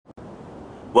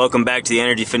Welcome back to the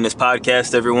Energy Fitness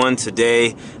Podcast, everyone.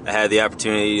 Today, I had the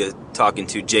opportunity of talking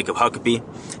to Jacob Huckaby,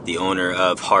 the owner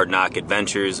of Hard Knock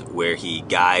Adventures, where he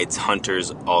guides hunters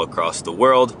all across the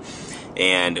world.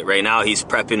 And right now, he's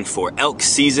prepping for elk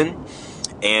season.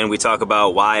 And we talk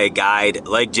about why a guide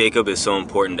like Jacob is so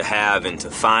important to have and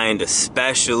to find,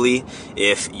 especially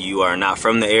if you are not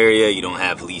from the area, you don't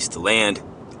have leased land,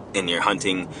 and you're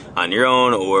hunting on your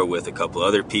own or with a couple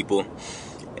other people.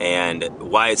 And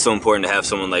why it's so important to have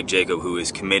someone like Jacob who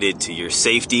is committed to your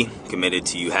safety, committed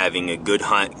to you having a good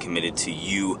hunt, committed to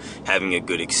you having a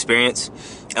good experience.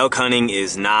 Elk hunting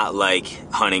is not like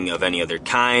hunting of any other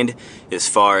kind. As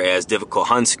far as difficult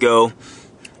hunts go,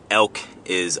 elk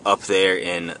is up there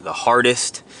in the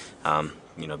hardest,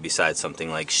 besides something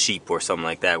like sheep or something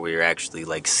like that, where you're actually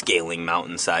like scaling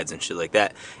mountainsides and shit like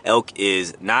that. Elk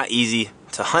is not easy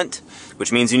to hunt,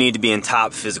 which means you need to be in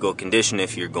top physical condition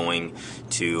if you're going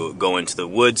to go into the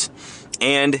woods.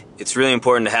 And it's really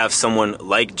important to have someone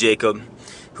like Jacob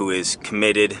who is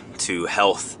committed to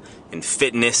health and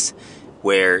fitness,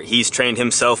 where he's trained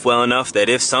himself well enough that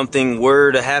if something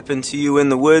were to happen to you in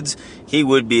the woods, he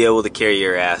would be able to carry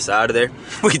your ass out of there.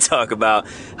 We talk about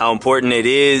how important it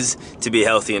is to be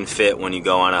healthy and fit when you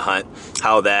go on a hunt,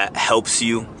 how that helps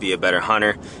you be a better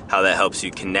hunter, how that helps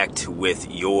you connect with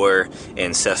your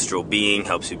ancestral being,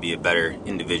 helps you be a better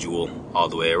individual all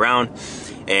the way around.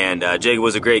 And Jacob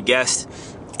was a great guest.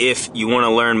 If you want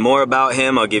to learn more about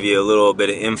him, I'll give you a little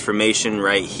bit of information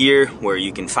right here where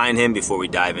you can find him before we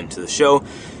dive into the show.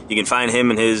 You can find him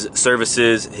and his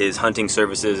services, his hunting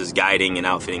services, his guiding and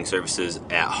outfitting services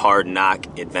at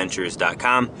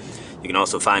hardknockadventures.com. You can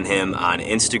also find him on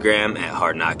Instagram at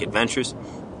hardknockadventures.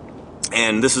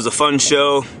 And this was a fun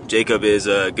show. Jacob is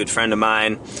a good friend of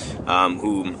mine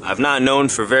whom I've not known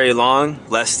for very long,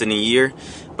 less than a year,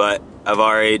 but I've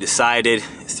already decided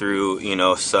through,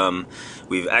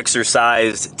 we've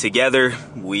exercised together,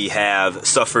 we have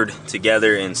suffered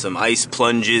together in some ice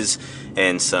plunges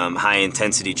and some high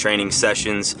intensity training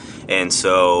sessions. And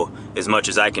so as much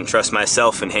as I can trust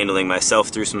myself in handling myself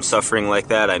through some suffering like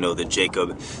that, I know that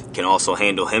Jacob can also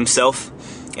handle himself.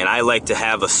 And I like to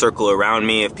have a circle around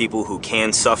me of people who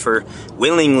can suffer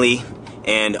willingly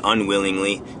and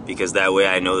unwillingly, because that way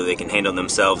I know that they can handle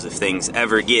themselves if things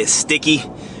ever get sticky.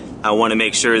 I want to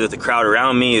make sure that the crowd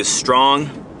around me is strong.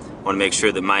 I want to make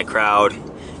sure that my crowd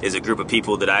is a group of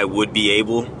people that I would be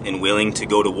able and willing to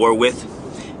go to war with.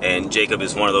 And Jacob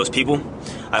is one of those people.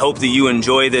 I hope that you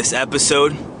enjoy this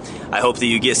episode. I hope that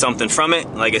you get something from it.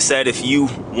 Like I said, if you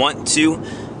want to,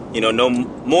 know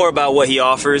more about what he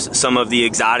offers, some of the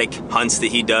exotic hunts that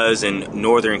he does in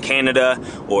northern Canada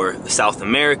or South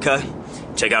America,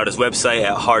 check out his website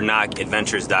at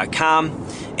hardknockadventures.com.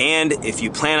 And if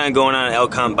you plan on going on an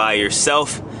elk hunt by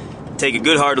yourself, take a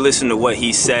good hard listen to what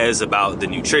he says about the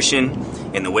nutrition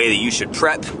and the way that you should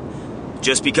prep.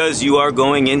 Just because you are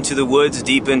going into the woods,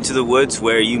 deep into the woods,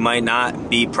 where you might not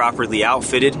be properly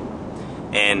outfitted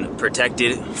and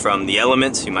protected from the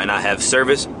elements, you might not have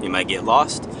service, you might get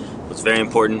lost. It's very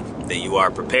important that you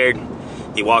are prepared.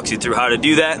 He walks you through how to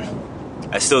do that.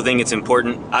 I still think it's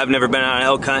important. I've never been on an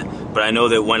elk hunt, but I know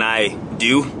that when I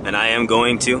do, and I am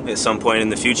going to at some point in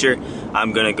the future,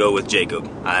 I'm going to go with Jacob.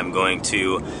 I'm going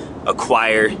to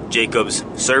acquire Jacob's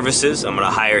services. I'm going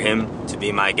to hire him to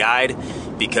be my guide,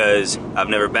 because I've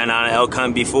never been on an elk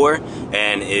hunt before,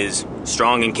 and as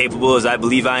strong and capable as I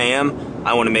believe I am,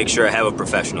 I want to make sure I have a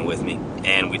professional with me.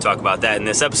 And we talk about that in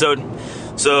this episode.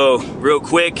 So real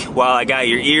quick, while I got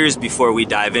your ears before we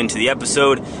dive into the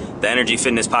episode, the Energy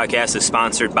Fitness Podcast is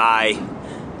sponsored by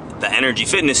the Energy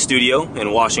Fitness Studio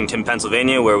in Washington,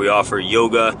 Pennsylvania, where we offer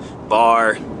yoga,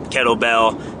 bar,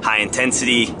 kettlebell, high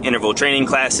intensity interval training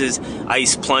classes,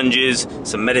 ice plunges,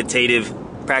 some meditative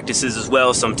practices as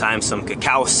well, sometimes some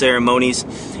cacao ceremonies,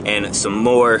 and some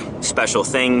more special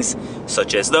things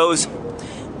such as those.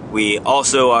 We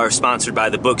also are sponsored by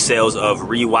the book sales of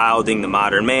Rewilding the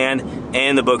Modern Man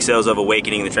and the book sales of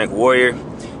Awakening the Tranquil Warrior,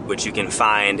 which you can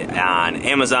find on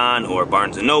Amazon or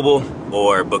Barnes & Noble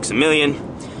or Books A Million.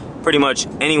 Pretty much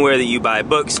anywhere that you buy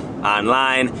books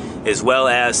online, as well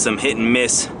as some hit and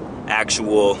miss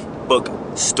actual book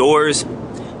stores.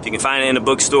 If you can find it in a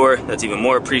bookstore, that's even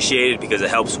more appreciated, because it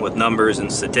helps with numbers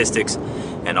and statistics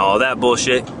and all that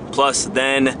bullshit. Plus,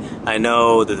 then I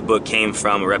know that the book came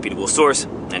from a reputable source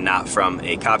and not from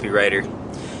a copywriter.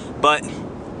 But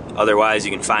otherwise,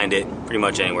 you can find it pretty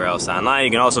much anywhere else online.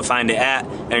 You can also find it at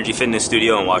Energy Fitness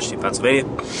Studio in Washington, Pennsylvania.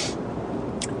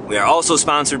 We are also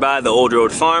sponsored by the Old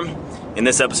Road Farm. In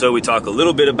this episode, we talk a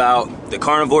little bit about the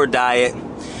carnivore diet.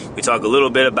 We talk a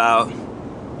little bit about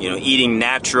eating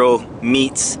natural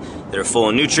meats that are full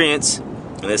of nutrients.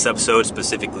 In this episode,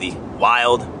 specifically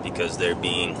wild, because they're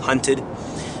being hunted.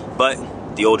 But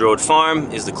the Old Road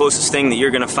Farm is the closest thing that you're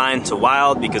gonna find to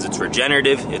wild because it's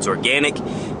regenerative, it's organic,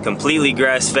 completely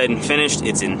grass-fed and finished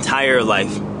its entire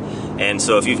life. And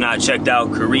so if you've not checked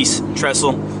out Carice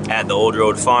Trestle at the Old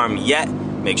Road Farm yet,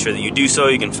 make sure that you do so.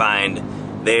 You can find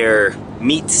their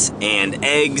meats and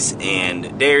eggs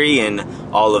and dairy and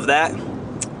all of that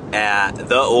at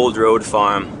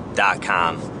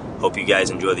theoldroadfarm.com. Hope you guys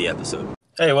enjoy the episode.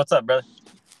 Hey, what's up, brother?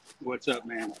 What's up,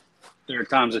 man? Third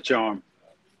time's a charm.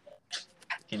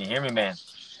 Can you hear me, man?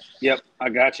 Yep, I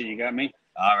got you. You got me?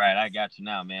 All right, I got you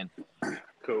now, man.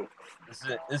 Cool. This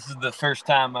is the first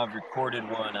time I've recorded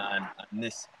one on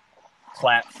this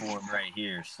platform right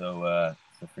here, so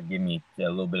forgive me, a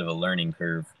little bit of a learning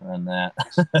curve on that.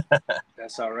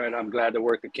 That's all right. I'm glad to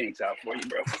work the kinks out for you,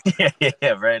 bro.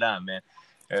 yeah, right on, man.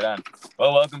 Right on.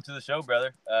 Well, welcome to the show,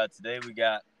 brother. Today we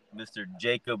got Mr.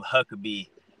 Jacob Huckaby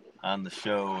on the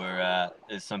show, or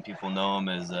as some people know him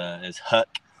as Huck.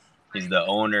 He's the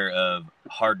owner of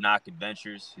Hard Knock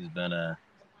Adventures. He's been an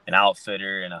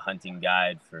outfitter and a hunting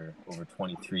guide for over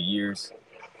 23 years.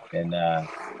 And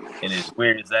as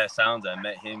weird as that sounds, I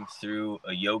met him through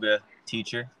a yoga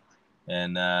teacher,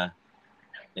 and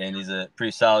he's a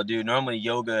pretty solid dude. Normally,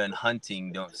 yoga and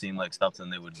hunting don't seem like something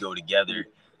that would go together,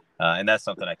 and that's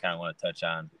something I kind of want to touch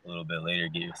on a little bit later.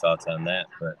 Get your thoughts on that.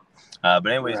 But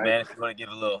anyways, right. Man, if you want to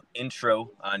give a little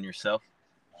intro on yourself.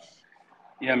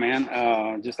 Yeah,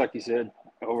 man. Just like you said,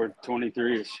 over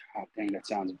 23 years. Oh, dang, that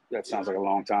sounds like a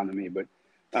long time to me. But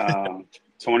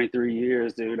 23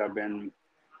 years, dude. I've been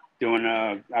doing.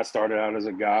 I started out as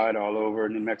a guide all over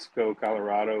New Mexico,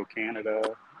 Colorado,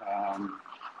 Canada,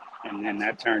 and then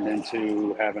that turned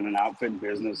into having an outfitting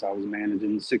business. I was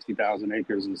managing 60,000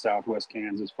 acres in Southwest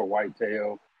Kansas for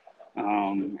whitetail,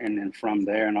 and then from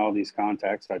there and all these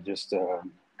contacts, I just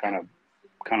kind of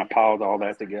piled all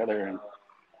that together and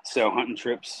sell hunting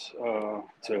trips to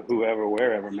whoever,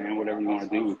 wherever, man, whatever you want to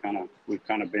do. We've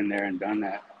kind of been there and done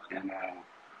that, and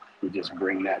we just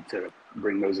bring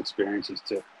those experiences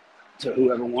to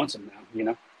whoever wants them now, you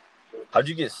know. How'd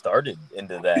you get started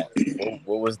into that?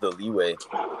 What was the leeway?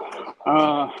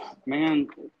 Man,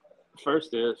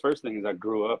 first thing is I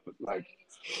grew up like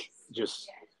just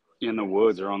in the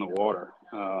woods or on the water.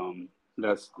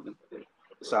 That's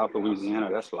South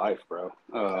Louisiana. That's life, bro.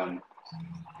 And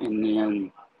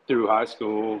then through high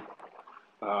school,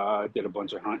 I did a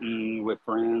bunch of hunting with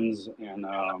friends, and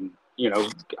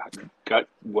got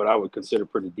what I would consider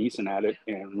pretty decent at it.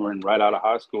 And when right out of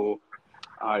high school,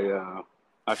 I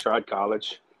tried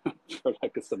college for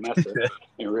like a semester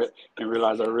and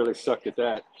realized I really sucked at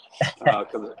that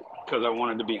because I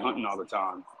wanted to be hunting all the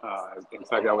time. In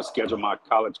fact, I would schedule my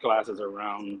college classes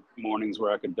around mornings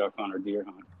where I could duck hunt or deer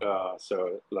hunt.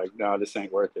 So like, no, this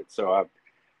ain't worth it. So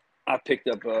I picked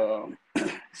up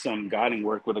some guiding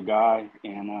work with a guy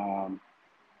and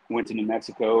went to New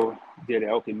Mexico, did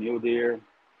elk and mule deer,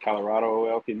 Colorado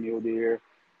elk and mule deer,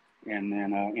 and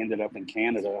then ended up in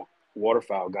Canada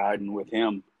waterfowl guiding with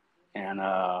him. And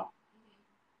man,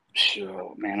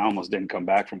 I almost didn't come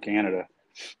back from Canada.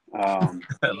 I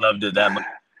loved it that much.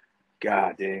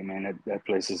 God dang, man, that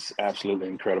place is absolutely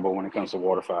incredible when it comes to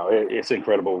waterfowl. It's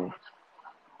incredible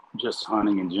just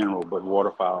hunting in general, but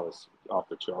waterfowl is off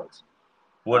the charts.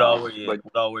 What all were you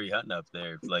hunting up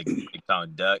there? Like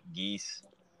duck, geese?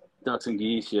 Ducks and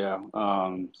geese, yeah.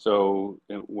 So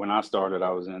when I started, I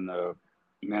was in the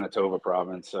Manitoba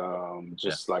province,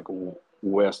 like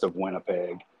west of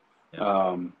Winnipeg.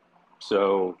 Yeah.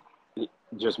 So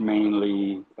just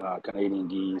mainly Canadian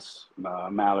geese,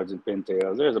 mallards and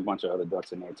pintails. There's a bunch of other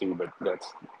ducks in there too, but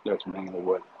that's mainly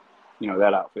what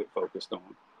that outfit focused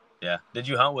on. Yeah. Did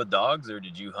you hunt with dogs or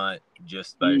did you hunt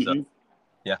just by yourself?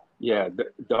 Yeah. Yeah.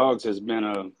 Dogs has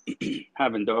been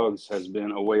having dogs has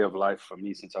been a way of life for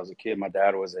me since I was a kid. My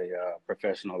dad was a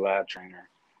professional lab trainer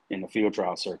in the field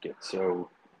trial circuit.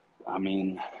 So, I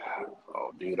mean,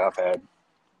 oh, dude, I've had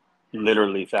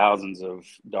literally thousands of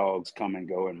dogs come and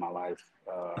go in my life,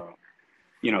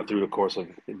 through the course of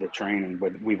the training.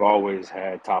 But we've always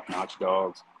had top-notch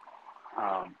dogs.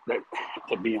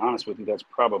 To be honest with you, that's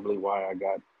probably why I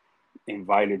got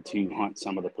invited to hunt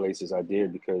some of the places I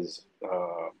did, because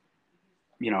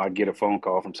I'd get a phone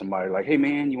call from somebody like, "Hey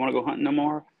man, you want to go hunting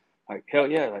tomorrow?" Like, hell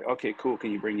yeah. Like, okay, cool.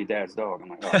 Can you bring your dad's dog? I'm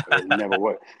like, oh, it never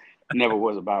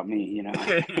was about me,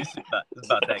 It's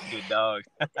about that good dog.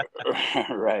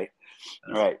 Right.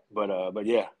 But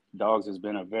yeah, dogs has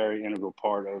been a very integral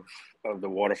part of the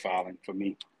waterfowling for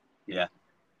me. Yeah.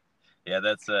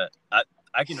 That's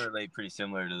I can relate pretty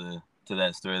similar to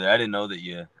that story there. I didn't know that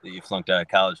you flunked out of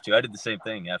college too. I did the same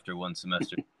thing after one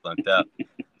semester, flunked out.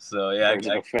 So yeah, Birds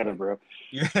of a feather, bro.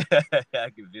 yeah, I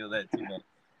can feel that too,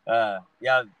 man.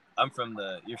 Yeah,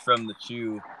 you're from the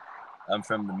Chew. I'm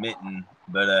from the Mitten,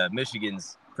 but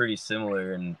Michigan's pretty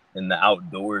similar in the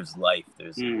outdoors life.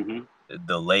 There's Mm-hmm.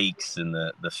 the lakes and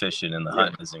the fishing and the Yeah.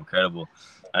 hunting is incredible.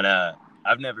 And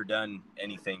I've never done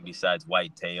anything besides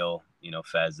whitetail,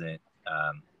 pheasant,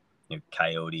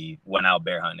 coyote. Went out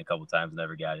bear hunting a couple times,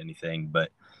 never got anything.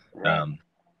 But Right. um,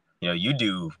 you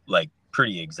do like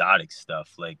pretty exotic stuff,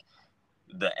 like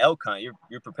the elk hunt.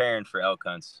 You're preparing for elk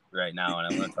hunts right now, and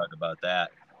I want to talk about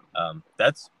that.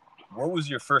 That's What was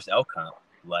your first elk hunt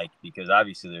like? Because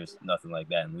obviously there's nothing like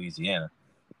that in Louisiana.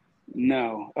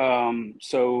 No.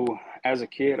 So as a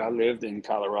kid, I lived in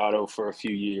Colorado for a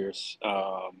few years.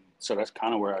 So that's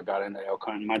kind of where I got into elk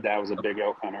hunting. My dad was a big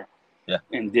elk hunter Yeah,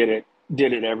 and did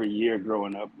it every year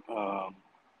growing up.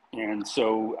 And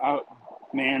so,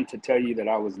 man, to tell you that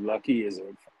I was lucky is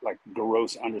a like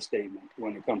gross understatement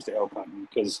when it comes to elk hunting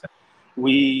because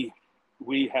we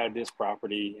we had this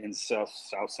property in South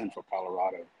Central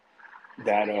Colorado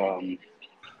that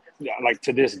yeah, like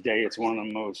to this day it's one of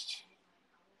the most,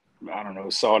 I don't know,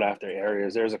 sought after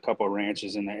areas. There's a couple of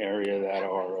ranches in the area that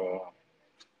are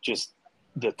just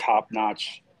the top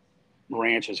notch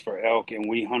ranches for elk, and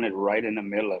we hunted right in the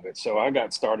middle of it. So I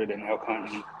got started in elk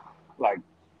hunting like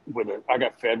I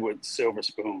got fed with silver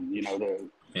spoon. yeah,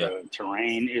 The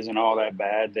terrain isn't all that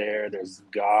bad there. There's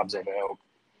gobs of elk.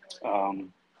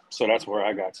 Um, so that's where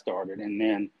I got started. And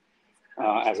then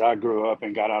as I grew up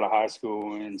and got out of high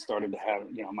school and started to have,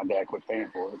 my dad quit paying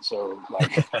for it. So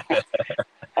like, I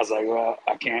was like, well,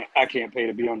 I can't pay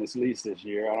to be on this lease this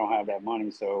year. I don't have that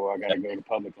money, so I got to go to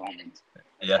public lands.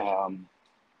 yeah. Um,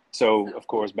 so of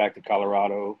course back to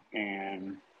Colorado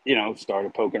and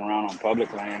started poking around on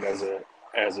public land as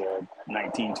a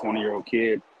 19, 20-year-old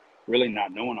kid, really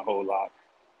not knowing a whole lot.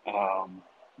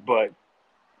 But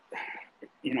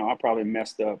I probably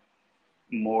messed up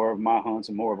more of my hunts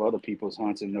and more of other people's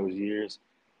hunts in those years,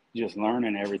 just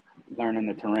learning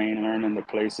the terrain, learning the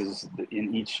places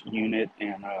in each unit,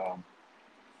 and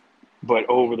but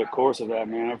over the course of that,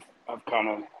 man, I've kind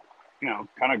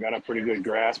of got a pretty good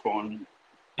grasp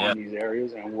Yeah. on these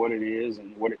areas and what it is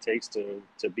and what it takes to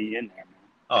be in there,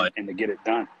 Oh, man, and to get it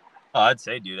done. oh, I'd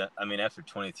say, dude. I mean, after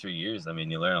 23 years, I mean,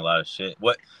 you learn a lot of shit.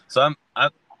 So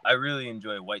I really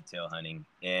enjoy whitetail hunting,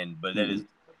 but that Hmm. is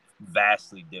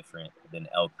vastly different than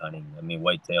elk hunting. I mean,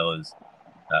 whitetail is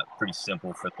pretty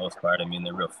simple for the most part. I mean,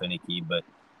 they're real finicky, but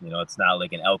it's not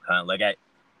like an elk hunt. Like I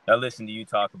listened to you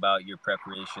talk about your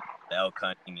preparation, the elk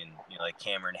hunting, and like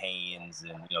Cameron Haynes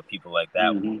and people like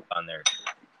that Hmm. on their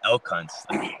elk hunts.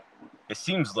 Like, it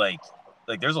seems like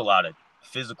there's a lot of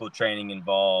physical training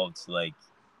involved. Like,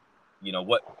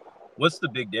 what's the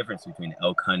big difference between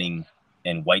elk hunting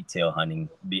and whitetail hunting,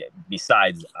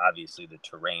 besides obviously the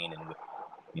terrain in which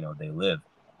they live?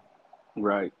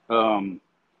 Right.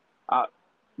 I,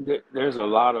 there's a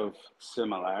lot of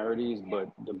similarities,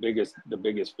 but the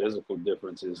biggest physical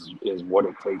difference is what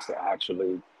it takes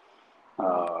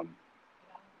um,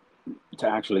 to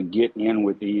actually get in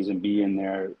with these and be in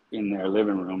their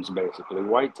living rooms. Basically,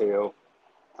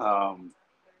 um,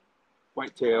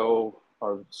 whitetail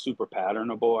are super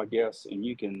patternable, I guess, and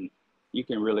you can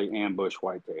really ambush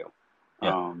whitetail.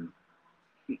 Yeah, Um,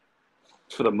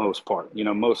 for the most part,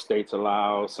 most states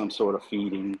allow some sort of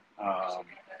feeding.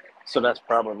 So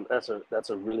that's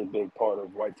a really big part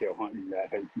of whitetail hunting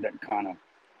that kind of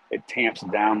it tamps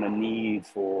down the need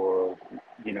for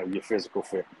your physical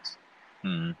fitness.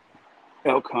 mm,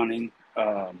 Elk hunting,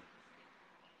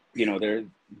 there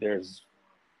there's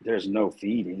there's no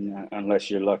feeding unless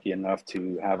you're lucky enough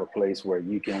to have a place where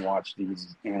you can watch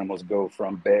these animals go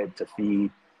from bed to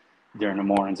feed during the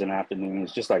mornings and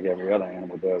afternoons, just like every other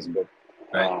animal does. But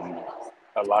right. um,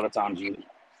 a lot of times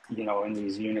in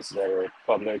these units that are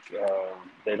public,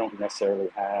 they don't necessarily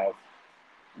have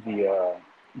the uh,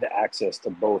 the access to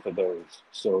both of those.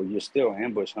 So you're still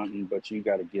ambush hunting, but you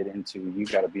got to be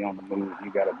on the move.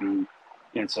 You got to be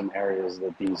in some areas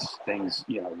that these things,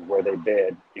 where they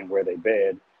bed and where they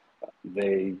bed,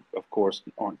 they of course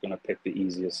aren't going to pick the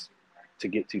easiest to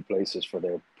get to places for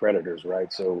their predators,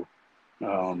 right? So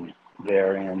um,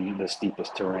 they're in the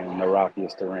steepest terrain, the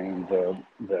rockiest terrain,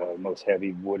 the most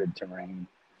heavy wooded terrain.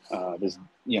 This,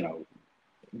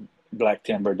 black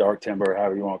timber, dark timber,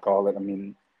 however you want to call it. I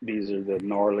mean, these are the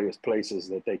gnarliest places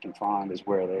that they can find is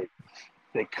where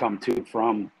they come to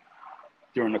from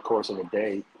during the course of the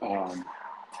day.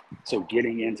 So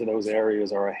getting into those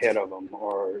areas or ahead of them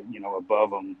or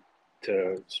above them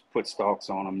to put stalks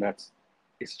on them,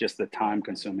 it's just the time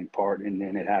consuming part, and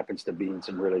then it happens to be in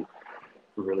some really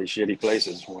really shitty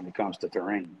places when it comes to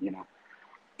terrain.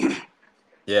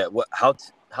 Yeah.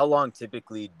 How long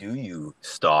typically do you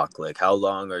stalk? Like, how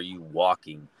long are you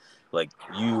walking? Like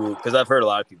because I've heard a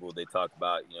lot of people, they talk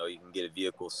about, you can get a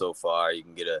vehicle so far, you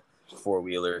can get a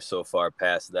four-wheeler so far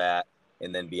past that.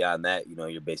 And then beyond that,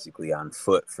 you're basically on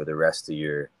foot for the rest of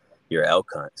your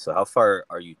elk hunt. So how far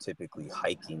are you typically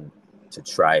hiking to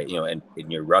try, and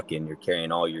you're rucking, you're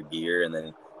carrying all your gear, and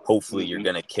then hopefully you're Mm-hmm.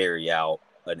 going to carry out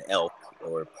an elk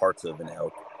or parts of an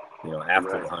elk, after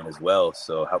Right. the hunt as well.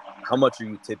 So how much are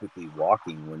you typically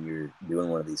walking when you're doing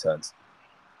one of these hunts?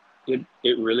 It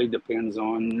really depends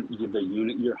on the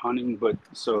unit you're hunting, but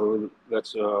so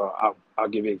let's I'll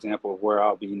give you an example of where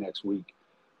I'll be next week.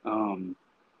 Um,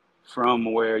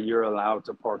 from where you're allowed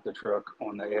to park the truck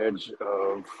on the edge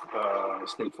of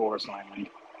state forest land,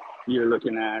 you're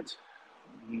looking at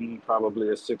probably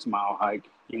a 6 mile hike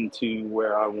into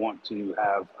where I want to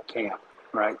have a camp,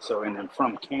 right? So, and then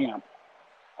from camp,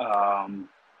 um,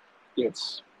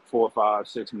 it's 4, 5,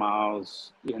 6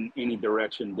 miles in any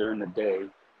direction during the day.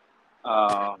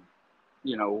 Um,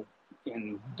 you know,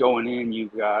 and going in, you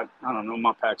got, I don't know,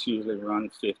 my packs usually run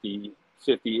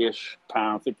 50-ish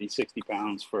pounds, 50, 60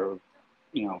 pounds for,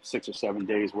 6 or 7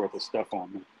 days worth of stuff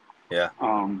on me. Yeah.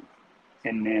 Um,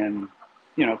 and then,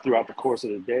 throughout the course of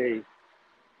the day,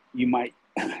 you might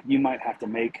you might have to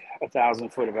make 1,000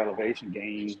 foot of elevation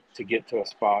gain to get to a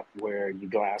spot where you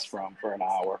glass from for an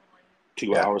hour, two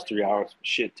Yeah. hours, 3 hours,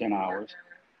 10 hours,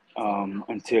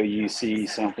 until you see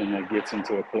something that gets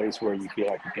into a place where you feel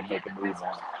like you can make a move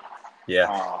on it.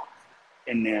 Yeah.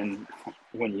 And then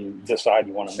when you decide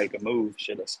you want to make a move,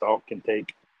 a stalk can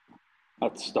take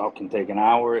an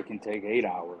hour, it can take 8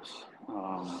 hours,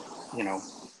 you know,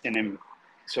 and then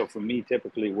so for me,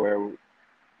 typically where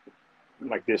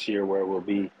like this year where we'll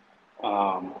be,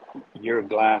 um, you're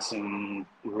glassing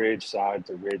ridge side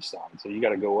to ridge side. So you got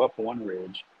to go up one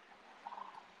ridge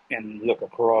and look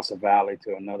across a valley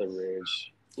to another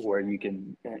ridge where you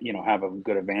can, have a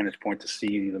good vantage point to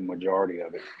see the majority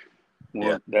of it. Yeah.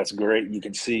 Well, that's great. You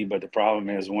can see, but the problem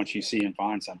is once you see and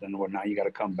find something, well, now you got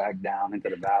to come back down into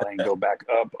the valley and go back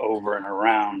up, over, and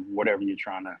around whatever you're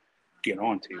trying to get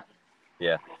onto.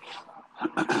 Yeah.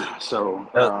 So,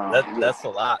 yeah. That's a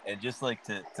lot. And just like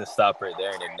to stop right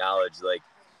there and acknowledge, like,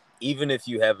 even if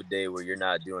you have a day where you're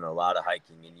not doing a lot of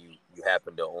hiking and you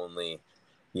happen to only,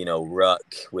 ruck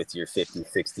with your 50,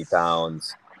 60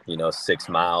 pounds, 6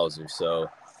 miles or so,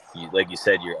 like you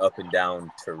said, you're up and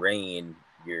down terrain,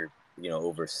 you're,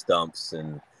 over stumps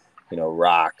and,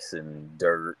 rocks and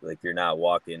dirt. Like, you're not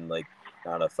walking like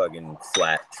on a fucking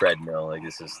flat treadmill. Like,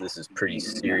 this is pretty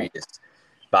serious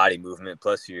body movement.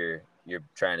 Plus you're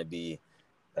trying to be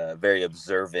very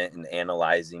observant and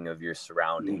analyzing of your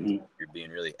surroundings. Mm-hmm. You're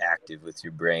being really active with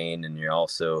your brain, and you're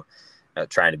also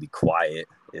trying to be quiet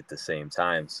at the same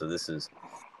time. So this is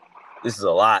a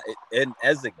lot. And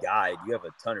as a guide, you have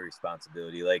a ton of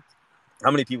responsibility. Like, how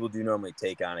many people do you normally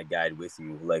take on a guide with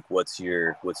you? Like, what's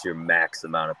your max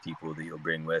amount of people that you'll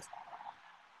bring with?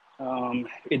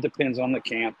 It depends on the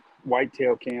camp.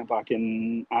 Whitetail camp, I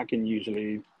can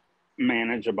usually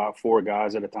manage about 4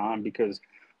 guys at a time because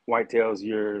whitetails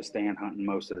you're stand hunting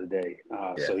most of the day.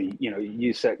 Yeah. So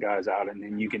you set guys out and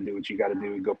then you can do what you got to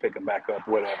do and go pick them back up,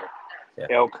 whatever.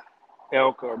 Yeah.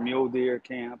 Elk or mule deer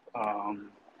camp,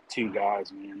 2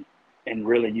 guys, man, and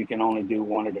really you can only do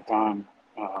one at a time,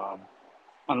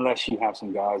 unless you have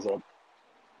some guys that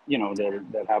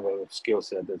that have a skill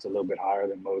set that's a little bit higher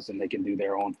than most and they can do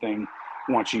their own thing.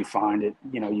 Once you find it,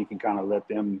 you can kind of let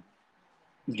them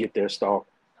get their stalk,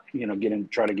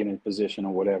 try to get in position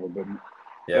or whatever. But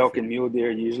Yeah. elk and mule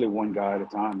deer, usually one guy at a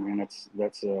time, man.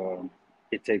 That's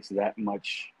it takes that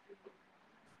much,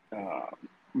 uh,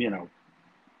 you know,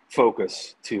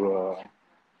 focus to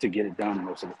get it done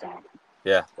most of the time.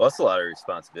 Yeah, well, that's a lot of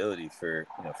responsibility for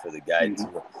the guide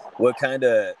Mm-hmm. too. What kind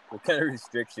of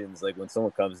restrictions, like when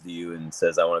someone comes to you and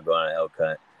says, "I want to go on an elk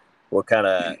hunt," what kind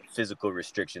of physical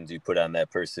restrictions you put on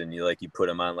that person? You put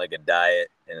them on like a diet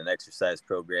and an exercise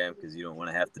program because you don't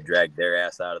want to have to drag their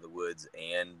ass out of the woods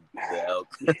and the elk.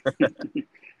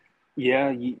 Yeah,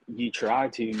 you try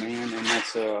to, man, and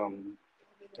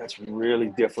that's really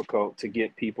difficult to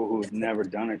get people who've never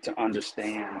done it to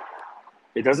understand.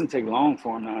 It doesn't take long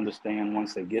for them to understand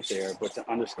once they get there, but to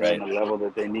understand Right. the level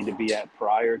that they need to be at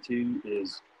prior to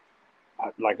is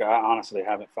like I honestly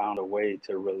haven't found a way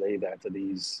to relay that to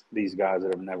these guys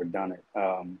that have never done it.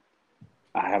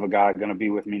 I have a guy going to be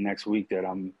with me next week that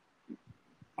I'm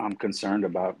concerned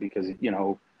about because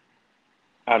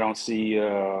I don't see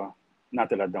not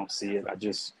that I don't see it.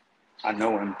 I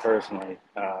know him personally,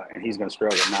 and he's going to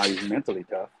struggle. Now he's mentally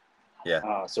tough,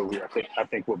 Yeah. so I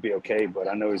think we'll be okay. But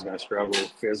I know he's going to struggle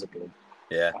physically.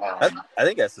 Yeah, Um, I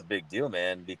think that's a big deal,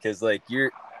 man. Because like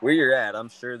where you're at, I'm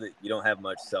sure that you don't have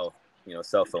much cell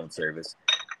phone service,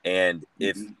 and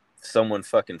if mhm, someone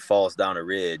fucking falls down a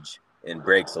ridge and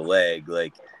breaks a leg,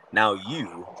 like now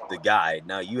you, the guide,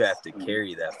 now you have to mhm.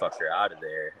 carry that fucker out of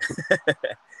there,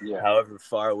 Yeah, however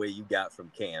far away you got from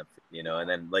camp, and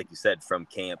then like you said, from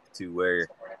camp to where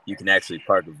you can actually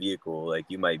park a vehicle, like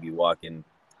you might be walking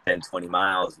 10, 20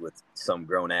 miles with some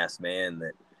grown ass man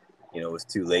that was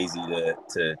too lazy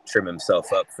to trim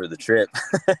himself up for the trip.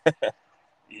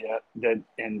 yeah. That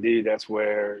and dude, that's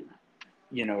where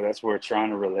trying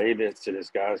to relay this to this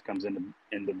guys comes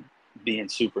into being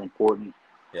super important.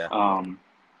 Yeah, Um,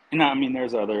 and I mean,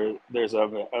 there's other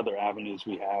avenues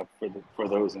we have for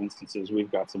those instances.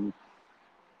 We've got some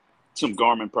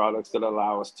Garmin products that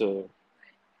allow us to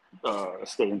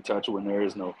stay in touch when there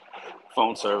is no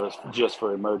phone service, just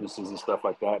for emergencies and stuff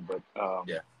like that.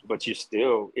 yeah. But you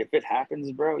still, if it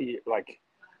happens, bro, like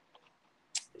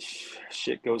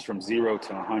shit goes from 0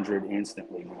 to 100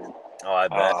 instantly, man. Oh, I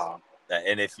bet. Uh,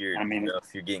 And if you're, I mean,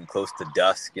 if you're getting close to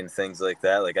dusk and things like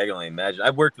that, like I can only imagine.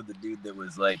 I worked with a dude that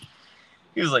was like,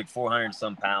 he was like 400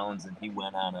 some pounds, and he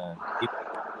went on a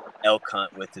elk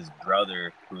hunt with his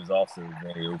brother, who was also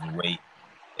very overweight,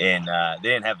 and they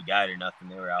didn't have a guide or nothing.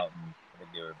 They were out in, I think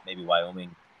they were maybe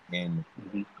Wyoming, and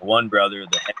mhm, one brother,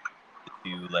 the head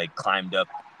two, like climbed up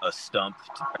a stump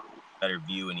to try to get a better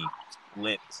view, and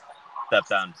he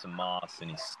stepped on some moss,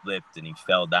 and he slipped, and he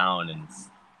fell down, and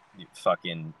he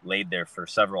fucking laid there for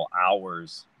several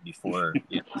hours before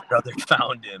his brother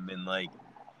found him, and like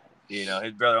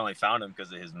his brother only found him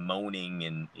because of his moaning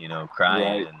and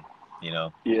crying, right,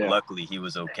 and yeah, luckily he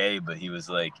was okay, but he was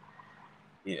like,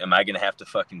 am I gonna have to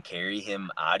fucking carry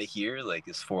him out of here, like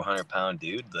this 400-pound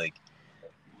dude, like,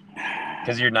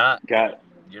 because got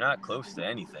you're not close to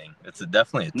anything. It's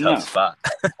definitely a tough no, spot.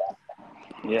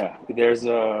 yeah. There's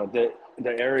the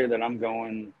area that I'm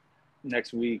going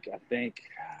next week. I think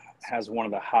has one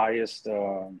of the highest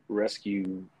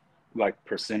rescue like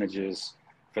percentages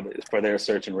for their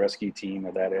search and rescue team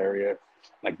of that area.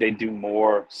 Like they do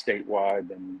more statewide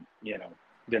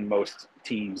than most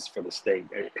teams for the state,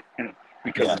 and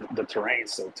because Yeah. the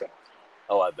terrain's so tough.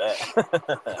 Oh, I bet.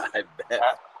 I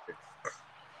bet.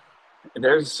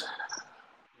 There's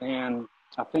Man,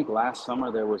 I think last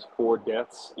summer there was 4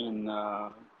 deaths in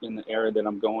the area that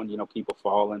I'm going. People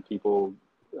falling, people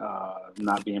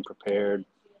not being prepared,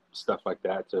 stuff like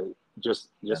that. To Yeah,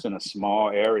 just in a small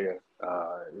area,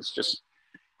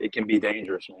 it can be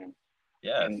dangerous, man.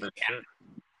 yeah, And for sure.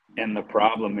 and the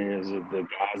problem is that the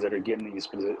guys that are getting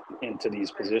into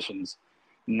these positions,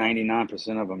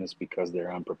 99% of them is because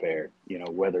they're unprepared.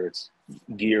 Whether it's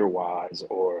gear wise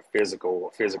or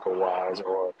physical wise,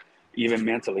 or even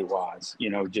mentally wise.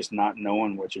 Just not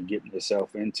knowing what you're getting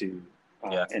yourself into,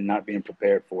 Yeah. and not being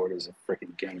prepared for it is a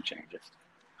freaking game changer.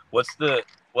 What's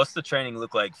the training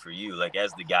look like for you, like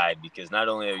as the guide? Because not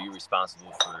only are you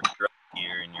responsible for your own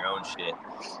gear and your own shit,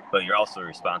 but you're also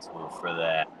responsible for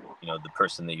that, the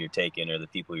person that you're taking or the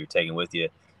people you're taking with you.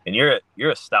 And you're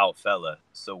a stout fella.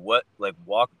 So what, like,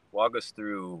 walk us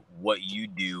through what you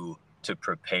do to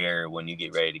prepare when you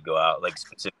get ready to go out, like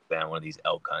specifically on one of these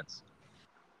elk hunts.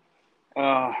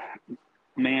 Uh,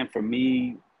 Man, for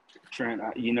me, Trent,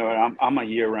 I'm a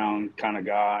year-round kind of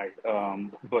guy,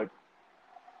 but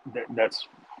that's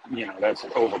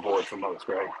overboard for most,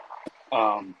 right?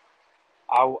 Um,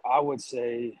 I would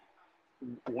say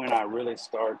when I really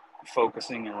start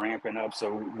focusing and ramping up.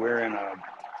 So we're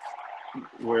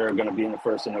going to be in the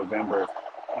 1st of November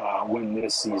when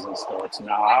this season starts.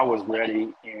 Now I was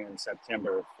ready in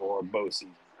September for bow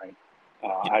season, right?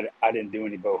 Yeah. I didn't do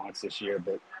any bow hunts this year,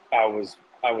 but I was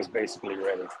basically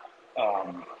ready.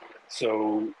 Um,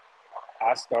 so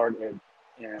I started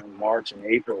in March and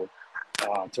April,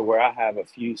 to where I have a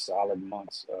few solid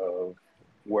months of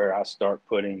where I start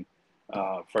putting.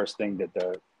 First thing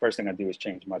I do is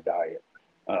change my diet.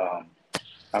 Um,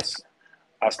 I,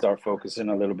 I start focusing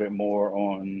a little bit more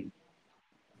on,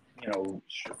 you know,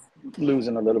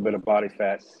 losing a little bit of body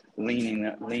fat,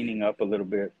 leaning up a little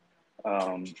bit,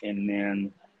 and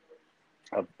then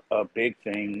a big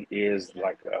thing is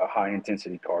like a high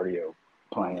intensity cardio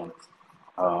plan,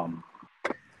 um,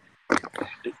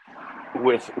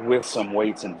 with some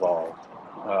weights involved,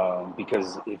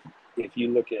 because if you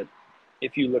look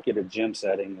at a gym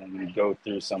setting and you go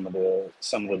through some of the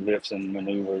lifts and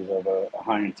maneuvers of a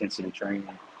high intensity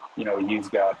training,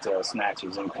 you've got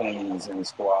snatches and cleans and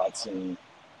squats and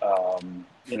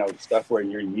stuff where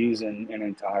you're using an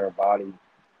entire body,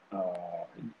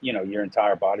 your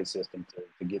entire body system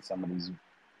to get some of these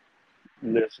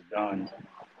lifts done.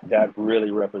 That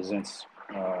really represents,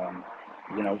 um,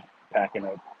 you know packing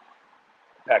up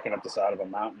the side of a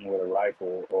mountain with a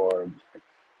rifle, or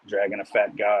dragging a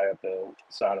fat guy up the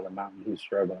side of the mountain who's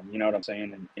struggling. You know what I'm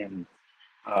saying?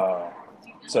 Uh,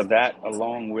 so that,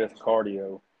 along with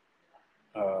cardio,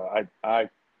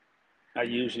 I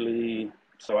usually,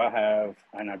 so I have,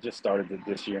 and I just started it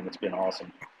this year, and it's been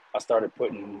awesome. I started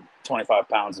putting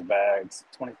 25-pound bags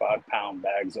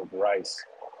of rice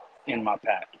in my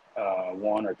pack,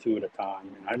 one or two at a time.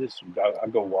 And I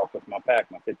go walk with my pack,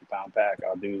 my 50-pound pack.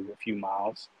 I'll do a few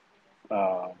miles,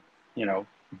 uh, you know,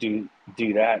 do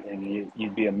that, and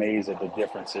you'd be amazed at the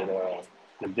difference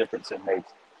it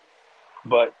makes.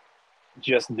 But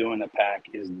just doing the pack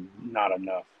is not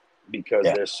enough, because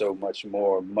Yeah. there's so much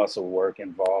more muscle work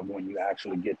involved when you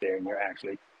actually get there and you're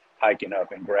actually hiking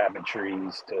up and grabbing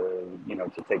trees to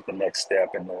take the next step,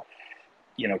 and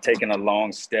taking a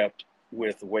long step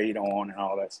with weight on and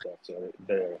all that stuff. So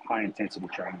the high intensity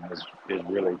training is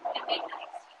really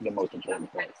the most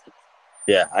important part.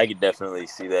 Yeah, I could definitely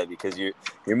see that, because you're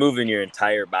moving your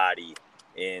entire body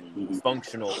in Mm-hmm.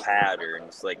 functional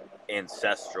patterns, like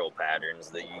ancestral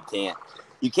patterns that you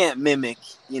can't mimic,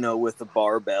 with a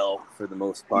barbell for the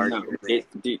most part. No,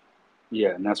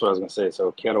 yeah, and that's what I was gonna say.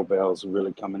 So kettlebells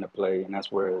really come into play, and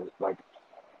that's where, like,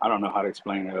 I don't know how to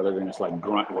explain it other than it's like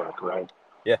grunt work, right?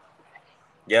 Yeah,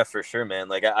 yeah, for sure, man.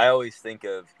 Like I always think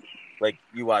of, like,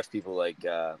 you watch people like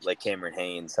Cameron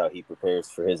Haynes, how he prepares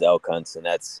for his elk hunts, and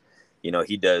that's,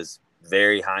 he does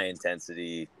very high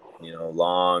intensity,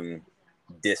 long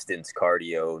distance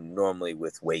cardio, normally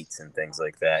with weights and things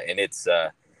like that. And it's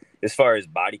as far as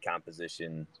body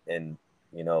composition and,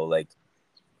 like,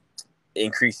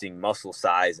 increasing muscle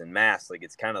size and mass, like,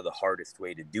 it's kind of the hardest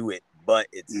way to do it, but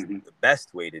it's Mm-hmm. the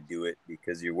best way to do it,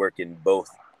 because you're working both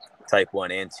type 1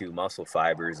 and 2 muscle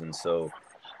fibers. And so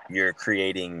you're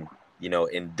creating,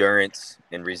 endurance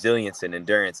and resilience, and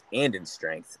endurance and in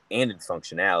strength and in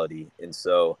functionality. And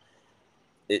so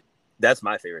it that's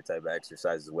my favorite type of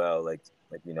exercise as well. I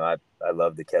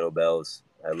love the kettlebells.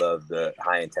 I love the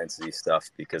high intensity stuff,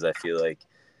 because I feel like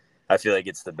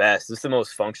it's the best. It's the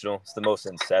most functional. It's the most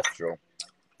ancestral.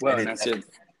 Well, And and it, that's it.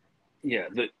 Yeah,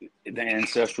 the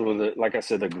ancestral, like I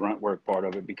said, the grunt work part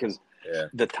of it, because yeah,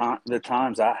 the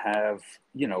times I have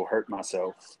hurt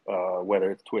myself,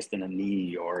 whether it's twisting a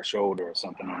knee or a shoulder or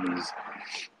something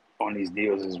on these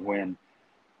deals, is when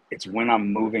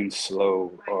I'm moving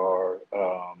slow, or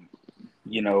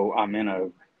I'm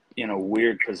in a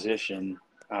weird position,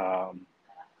 um,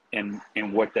 and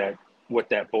what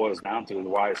that boils down to,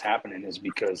 why it's happening, is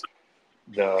because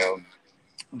the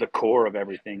the core of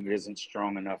everything isn't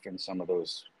strong enough in some of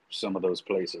those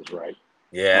places, right?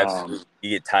 yeah, Um, absolutely. You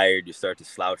get tired, you start to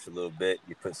slouch a little bit.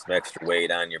 You put some extra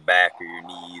weight on your back or your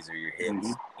knees or your mhm.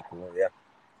 hips. Yeah,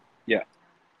 Yeah,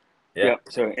 yeah,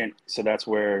 yeah. So that's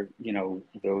where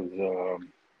those,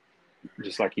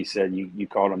 just like you said, you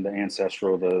call them the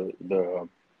ancestral, the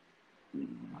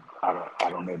I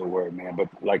don't know the word, man, but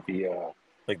like the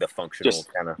like the functional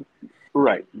just kind of.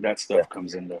 right, that Yeah, stuff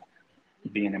comes into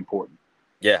being important.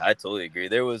 yeah, I totally agree.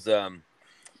 There was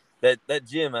that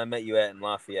gym I met you at in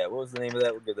Lafayette. What was the name of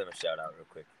that? We'll give them a shout out real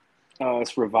quick.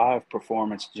 It's Revive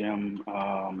Performance Gym.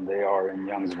 They are in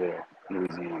Youngsville,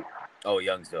 Louisiana. Oh,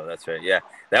 Youngsville, that's right. Yeah,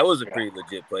 that was a Yeah. pretty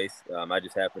legit place. I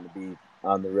just happened to be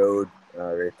on the road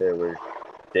right there where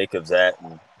Jacob's at,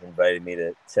 and invited me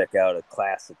to check out a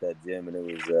class at that gym, and it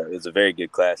was a very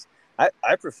good class.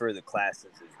 I prefer the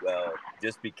classes as well,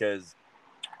 just because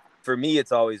for me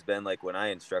it's always been like, when I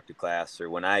instruct a class or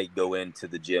when I go into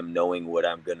the gym knowing what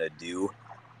I'm gonna do,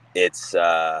 it's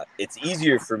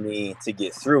easier for me to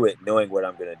get through it knowing what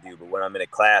I'm going to do. But when I'm in a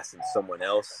class and someone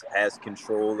else has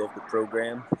control of the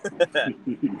program,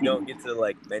 you don't get to,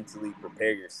 like, mentally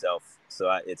prepare yourself.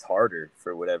 So it's harder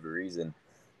for whatever reason.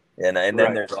 And then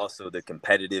Right. there's also the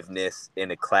competitiveness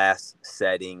in a class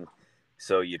setting.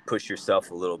 So you push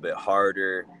yourself a little bit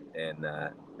harder, and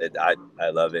I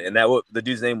love it. And the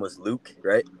dude's name was Luke,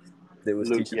 right? That was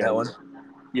Luke, teaching yeah, that one.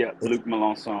 yeah, Luke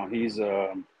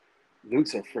Melanson.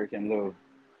 Luke's a freaking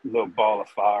little ball of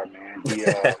fire, man.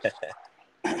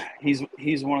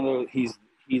 He's one of those.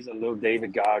 He's a little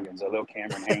David Goggins, a little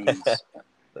Cameron Haynes.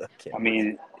 Okay. I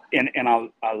mean, and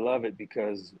I love it,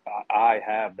 because I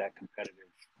have that competitive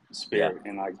Yeah. spirit,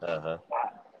 and like Uh-huh.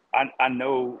 I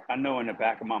know in the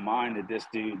back of my mind that this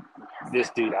dude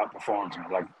outperforms me,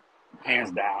 like,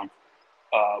 hands down.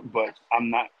 But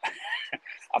I'm not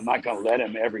I'm not gonna let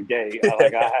him every day.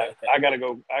 I gotta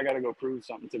go prove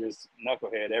something to this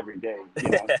knucklehead every day,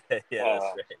 Yeah, that's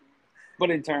Uh, right. but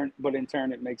in turn,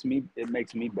 it makes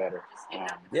me better.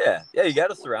 Yeah, yeah, you got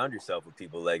to surround yourself with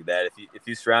people like that. If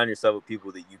you surround yourself with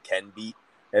people that you can beat,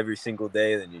 every single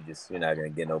day, then you're not gonna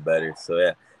get no better. So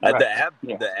yeah, Right.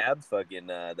 Yeah. the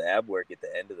ab work at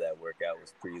the end of that workout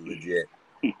was pretty legit.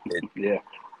 It Yeah.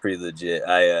 pretty legit.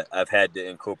 I've had to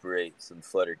incorporate some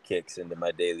flutter kicks into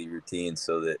my daily routine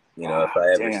so that if I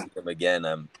ever see Damn. them again,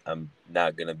 I'm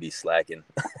not gonna be slacking.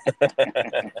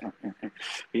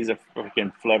 He's a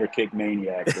freaking flutter kick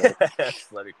maniac, bro.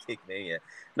 Flutter kick maniac.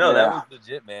 No, that Yeah. was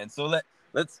legit, man. So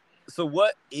let's. So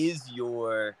what is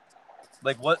your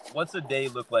what's a day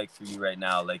look like for you right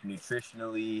now, like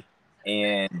nutritionally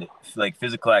and like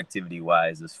physical activity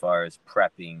wise, as far as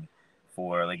prepping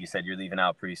for, like you said, you're leaving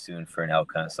out pretty soon for an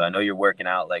elk hunt. So I know you're working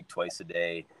out like twice a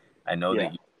day. I know Yeah.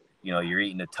 that you're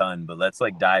eating a ton, but let's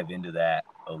like dive into that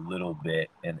a little bit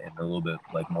and a little bit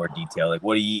like more detail. Like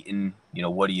what are you eating?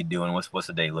 What are you doing? What's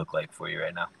the day look like for you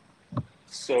right now?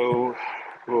 So,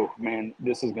 oh man,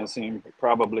 this is gonna seem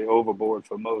probably overboard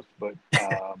for most, but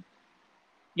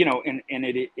and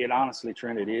it honestly,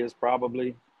 Trent, it is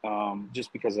probably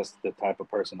just because that's the type of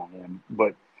person I am.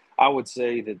 But I would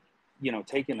say that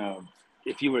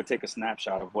if you were to take a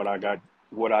snapshot of what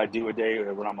I do a day,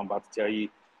 or what I'm about to tell you,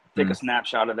 take a Mm,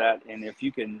 snapshot of that, and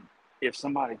if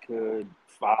somebody could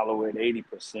follow it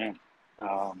 80%,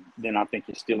 then I think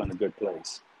you're still in a good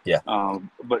place. yeah.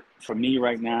 But for me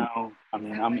right now, I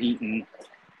mean, I'm eating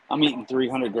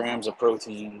 300 grams of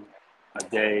protein a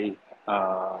day.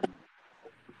 Um,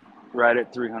 right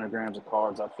at 300 grams of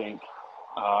carbs, I think.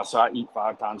 So I eat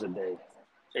 5 times a day: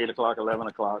 8 o'clock, 11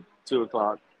 o'clock, 2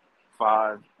 o'clock,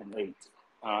 5 and 8,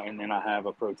 and then I have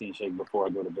a protein shake before I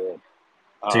go to bed.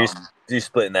 So Um, you're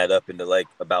splitting that up into like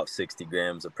about 60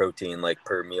 grams of protein like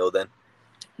per meal then?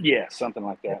 yeah, something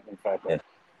like Yeah. that. In fact, Yeah.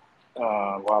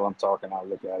 while I'm talking, I'll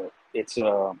look at it. It's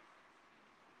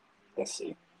let's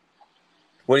see.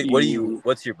 You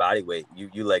What's your body weight?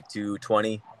 You like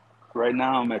 220? Right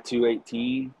now I'm at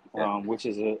 218, Yeah. which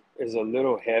is a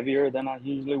little heavier than I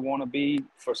usually want to be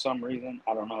for some reason.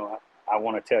 I don't know. I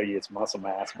want to tell you it's muscle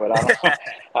mass, but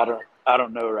I don't I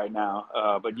don't know right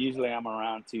now. But usually I'm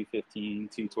around 215,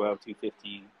 212,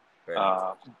 215. Right on.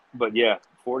 Uh, but yeah,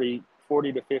 40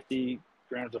 to 50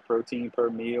 grams of protein per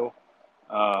meal,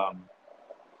 um,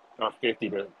 or 50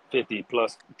 to 50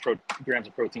 plus grams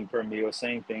of protein per meal.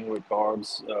 Same thing with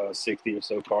carbs, 60 or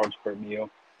so carbs per meal.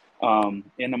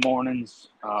 In the mornings,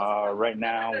 right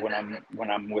now when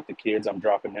I'm with the kids, I'm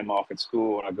dropping them off at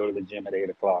school, and I go to the gym at 8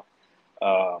 o'clock.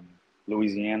 Um,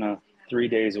 Louisiana, 3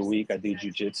 days a week, I do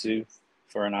jujitsu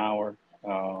for an hour,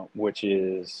 which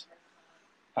is,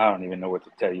 I don't even know what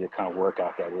to tell you, the kind of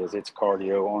workout that is. It's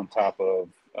cardio on top of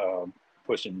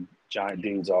pushing giant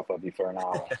dudes off of you for an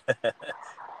hour.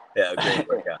 Yeah, a great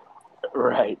workout.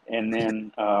 Right. And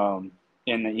then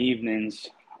in the evenings,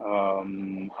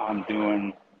 I'm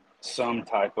doing some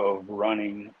type of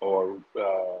running or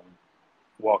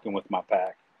walking with my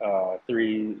pack.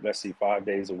 5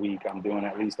 days a week, I'm doing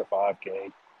at least a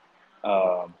 5K.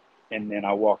 Um, and then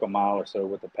I walk a mile or so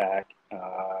with the pack.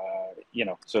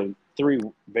 So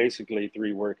basically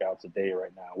three workouts a day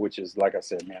right now, which is, like I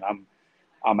said, man,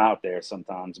 I'm out there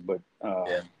sometimes, but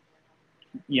Yeah.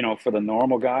 for the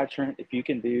normal guy, Trent, if you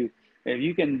can,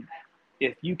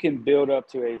 if you can build up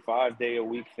to a 5 day a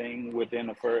week thing within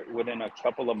a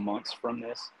couple of months from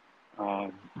this,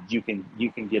 you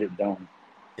can get it done,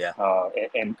 Yeah.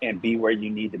 and be where you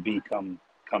need to be come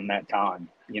that time,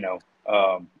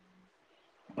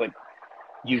 but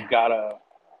you've gotta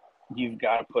you've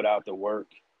gotta put out the work.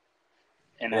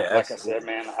 And Yeah, like I absolutely.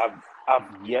 said, man,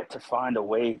 I've yet to find a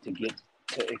way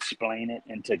to explain it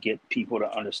and to get people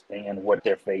to understand what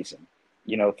they're facing.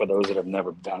 For those that have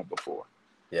never done it before.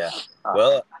 Yeah. Uh,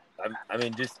 Well, I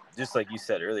mean, just like you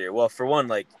said earlier. Well, for one,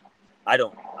 like I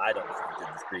don't think that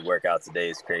the 3 workouts a day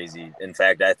is crazy. In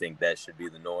fact, I think that should be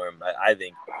the norm. I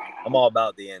think I'm all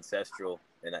about the ancestral,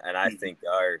 and I think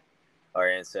our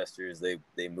ancestors,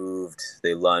 they moved,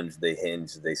 they lunged, they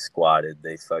hinged, they squatted,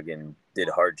 they fucking did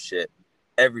hard shit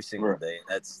every single right. day.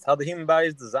 That's how the human body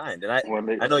is designed. And Well,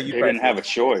 they I know you probably didn't feel have a the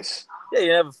same. choice. Yeah,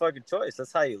 you have a fucking choice.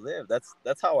 That's how you live.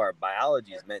 That's how our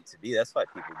biology is meant to be. That's why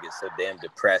people get so damn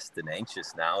depressed and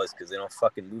anxious now, is because they don't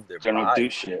fucking move their They don't do body.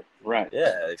 shit. Right.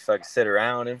 Yeah, they fucking sit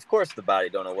around, and of course the body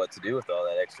don't know what to do with all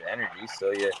that extra energy.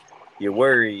 So you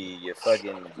worry, you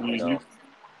fucking Hmm.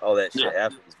 all that Yeah. shit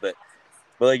happens. But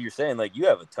like you're saying, like you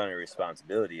have a ton of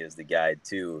responsibility as the guide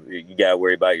too. You gotta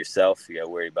worry about yourself. You gotta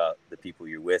worry about the people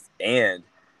you're with, and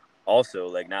also,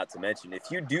 like, not to mention, if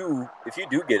you do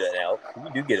get an elk, if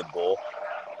you do get a bull,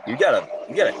 you gotta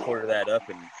quarter that up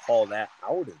and haul that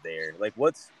out of there. Like,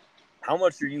 how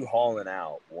much are you hauling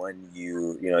out when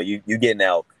you get an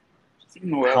elk?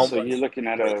 Well, How so much weight? you're looking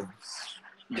at a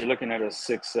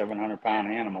 600-700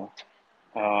 pound animal.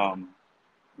 Um,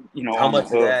 How on the much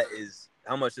of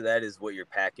hoof. that is what you're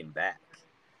packing back?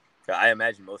 I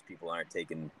imagine most people aren't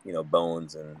taking,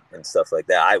 bones and stuff like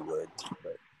that. I would,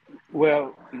 but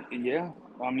Well, yeah.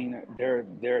 I mean, there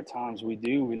are times we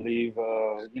do. We leave,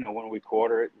 when we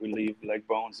quarter it, we leave leg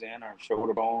bones in or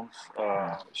shoulder bones,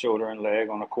 shoulder and leg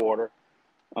on a quarter.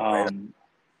 right. Um,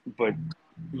 but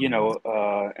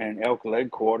an elk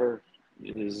leg quarter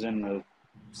is in the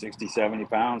 60, 70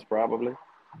 pounds probably.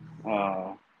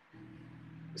 Uh,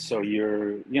 so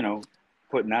you're,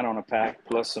 putting that on a pack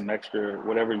plus some extra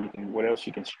what else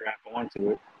you can strap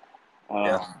onto it.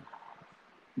 Yeah, Um,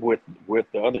 with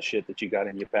the other shit that you got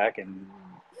in your pack, and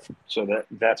so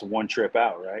that's one trip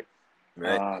out, right?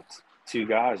 right. Uh, Two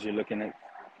guys, you're looking at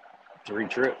three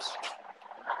trips.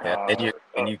 Yeah, and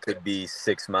Uh, you could be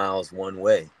 6 miles one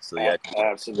way, so you have to do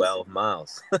Absolutely. 12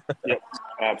 miles. Yep.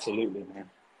 Absolutely, man.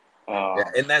 Yeah, Um,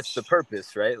 and that's the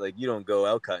purpose, right? Like you don't go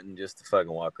elk hunting just to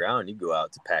fucking walk around. You go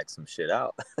out to pack some shit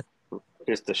out.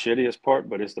 it's the shittiest part,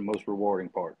 but it's the most rewarding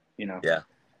part. Yeah,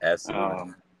 absolutely.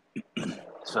 Um,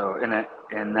 so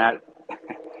and that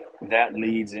that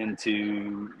leads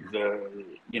into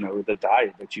the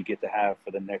diet that you get to have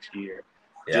for the next year.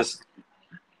 Yeah, Just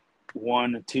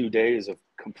 1 or 2 days of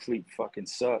complete fucking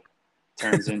suck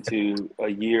turns into a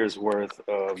year's worth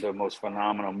of the most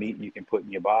phenomenal meat you can put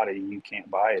in your body. You can't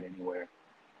buy it anywhere.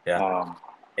 yeah. Um,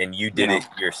 And you you did know, it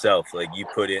yourself. Like you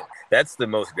put it. That's the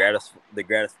most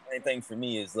gratifying thing for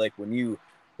me is like when you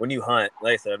hunt.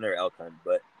 Like I said, I've never elk hunted,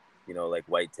 but like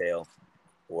whitetail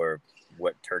or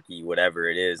what turkey, whatever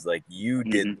it is. Like you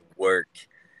did mm-hmm, the work.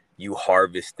 You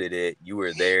harvested it. You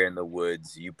were there in the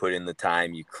woods. You put in the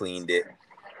time. You cleaned it.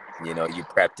 You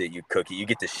prepped it. You cook it. You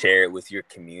get to share it with your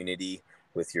community,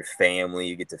 with your family.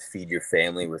 You get to feed your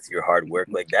family with your hard work.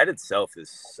 Like that itself is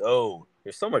so.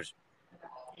 There's so much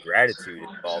gratitude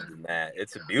involved in that.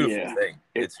 It's a beautiful yeah, thing.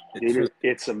 it It it truly.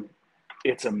 is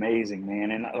it's amazing,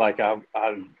 man. And like I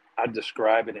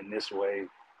describe it in this way,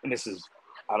 and this is,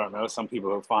 I don't know, some people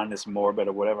will find this morbid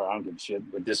or whatever. I don't give a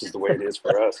shit, but this is the way it is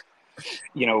for us.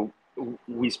 You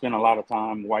we spend a lot of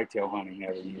time whitetail hunting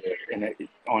every year, and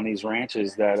on these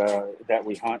ranches that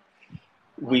we hunt,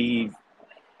 we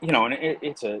and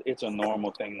it's a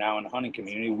normal thing now in the hunting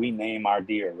community. We name our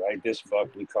deer, right? This buck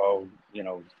we call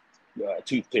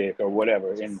toothpick or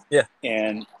whatever, Yeah.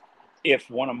 and if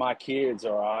one of my kids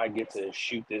or I get to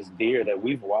shoot this deer that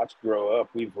we've watched grow up,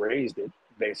 we've raised it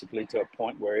basically to a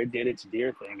point where it did its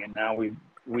deer thing, and now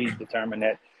we determine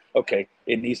that okay,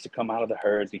 it needs to come out of the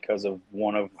herd because of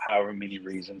one of however many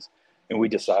reasons, and we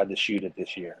decide to shoot it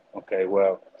this year. Okay,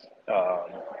 well,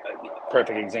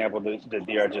 perfect example, the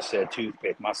deer I just said,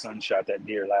 toothpick. My son shot that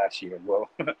deer last year. Well,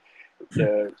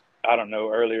 the I don't know,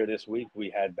 earlier this week we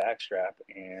had backstrap,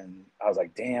 and I was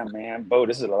like, damn, man, Bo,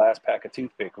 this is the last pack of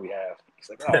toothpick we have. He's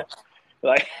like, oh,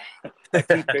 like, like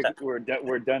toothpick,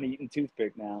 we're done eating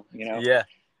toothpick now. Yeah.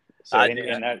 So, I and, do.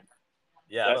 and that,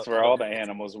 Yeah. that's I for don't all the have.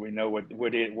 animals. We know what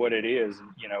it is,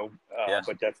 Yeah.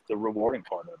 but that's the rewarding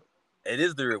part of it. It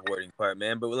is the rewarding part,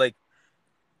 man. But like,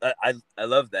 I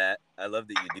love that. I love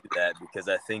that you do that because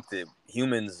I think that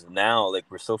humans now, like,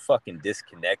 we're so fucking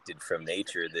disconnected from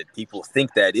nature that people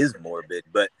think that is morbid.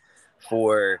 But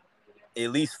for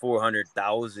at least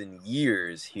 400,000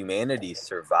 years, humanity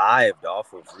survived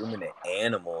off of ruminant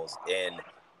animals, and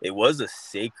it was a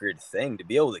sacred thing to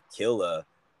be able to kill a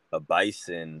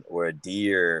bison or a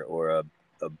deer or a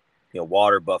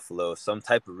water buffalo. Some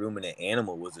type of ruminant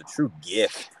animal was a true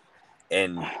gift,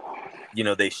 and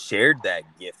they shared that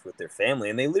gift with their family,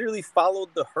 and they literally followed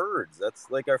the herds. That's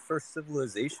like our first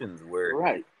civilizations were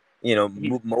Right.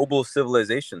 mobile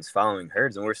civilizations following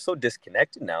herds, and we're so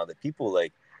disconnected now that people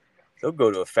like they'll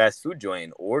go to a fast food joint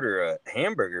and order a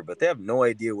hamburger, but they have no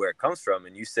idea where it comes from.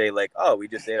 And you say like, "Oh, we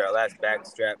just ate our last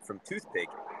backstrap from toothpick,"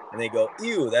 and they go,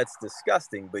 "Ew, that's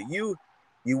disgusting." But you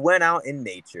went out in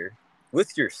nature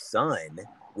with your son,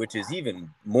 which is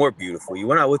even more beautiful. You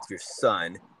went out with your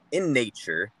son in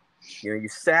nature. You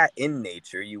sat in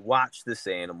nature. You watched this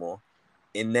animal,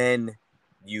 and then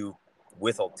you,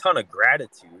 with a ton of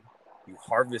gratitude, you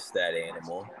harvest that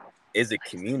animal as a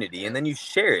community, and then you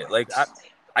share it. Like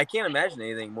I can't imagine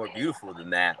anything more beautiful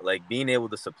than that. Like being able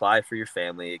to supply for your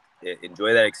family,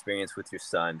 enjoy that experience with your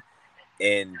son,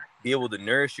 and be able to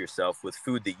nourish yourself with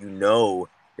food that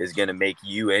is going to make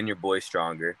you and your boy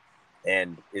stronger,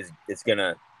 and it's going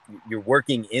to you're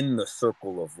working in the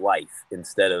circle of life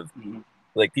instead of Mhm.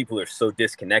 like people are so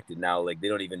disconnected now, like they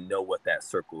don't even know what that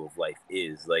circle of life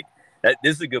is. Like that.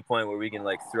 This is a good point where we can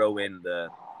like throw in the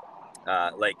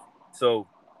like so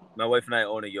my wife and I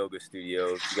own a yoga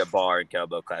studio. We got bar and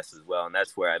kettlebell classes as well, and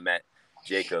that's where I met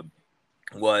Jacob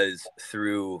was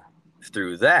through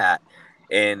that.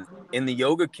 And in the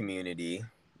yoga community,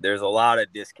 there's a lot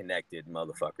of disconnected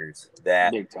motherfuckers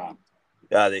that Big time.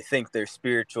 they think they're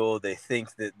spiritual, they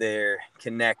think that they're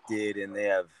connected, and they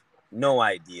have no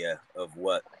idea of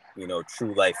what, you know,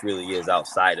 true life really is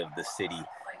outside of the city.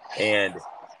 And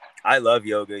I love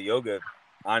yoga. Yoga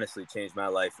honestly changed my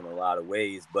life in a lot of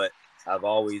ways, but I've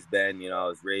always been, you know, I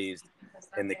was raised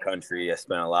in the country. I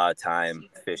spent a lot of time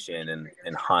fishing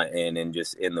and hunting and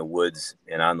just in the woods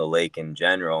and on the lake in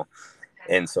general.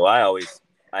 And so I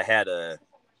had a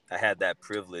I had that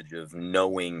privilege of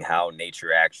knowing how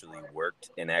nature actually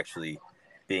worked and actually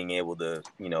being able to,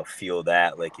 you know, feel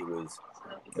that. Like it was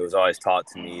always taught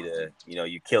to me to, you know,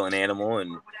 you kill an animal,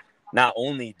 and not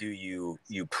only do you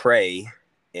pray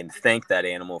and thank that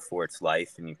animal for its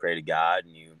life, and you pray to God,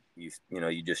 and you know,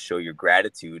 you just show your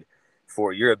gratitude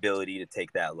for your ability to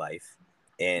take that life.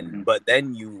 And Mm-hmm. but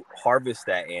then you harvest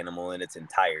that animal in its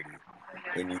entirety,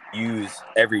 and you use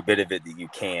every bit of it that you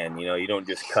can. You know, you don't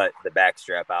just cut the back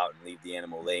strap out and leave the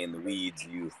animal lay in the weeds.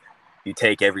 You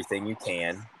take everything you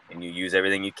can and you use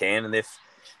everything you can. And if,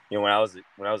 you know, when I was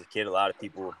a kid, a lot of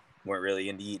people weren't really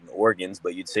into eating organs,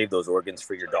 but you'd save those organs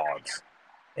for your dogs.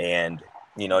 And,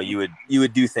 you know, you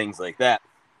would do things like that.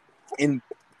 And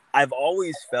I've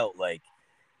always felt like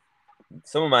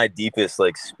some of my deepest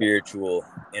like spiritual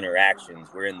interactions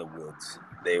were in the woods.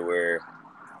 They were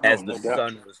Oh, as the no doubt.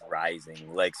 sun was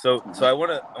rising. Like so I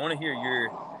want to hear your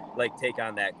like take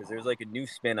on that, because there's like a new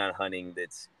spin on hunting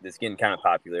that's getting kind of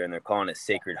popular, and they're calling it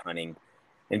sacred hunting.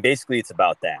 And basically it's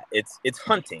about that. It's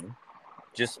hunting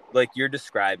just like you're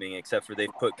describing, except for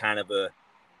they've put kind of a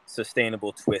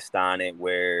sustainable twist on it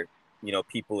where, you know,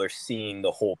 people are seeing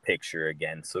the whole picture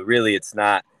again. So really it's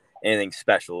not anything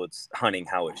special. It's hunting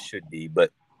how it should be.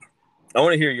 But I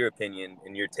want to hear your opinion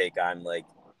and your take on like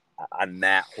on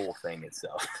that whole thing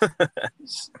itself.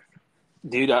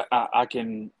 Dude, I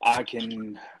can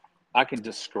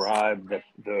describe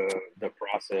the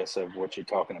process of what you're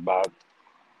talking about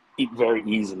very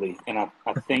easily. And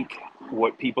I think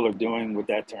what people are doing with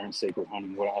that term, sacred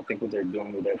hunting, what they're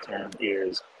doing with that term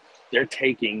is they're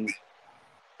taking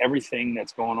everything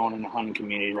that's going on in the hunting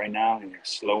community right now and they're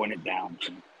slowing it down.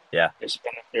 Yeah.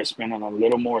 They're spending a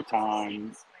little more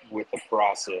time with the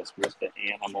process, with the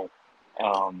animal.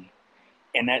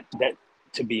 And that,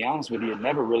 to be honest with you, it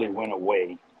never really went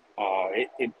away.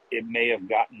 It may have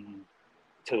gotten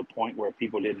to the point where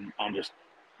people didn't understand,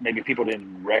 maybe people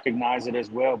didn't recognize it as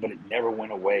well, but it never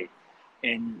went away.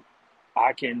 And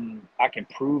I can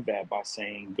prove that by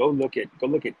saying go look at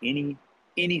any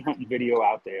hunting video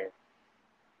out there,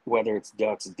 whether it's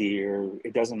ducks, deer,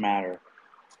 it doesn't matter.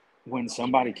 When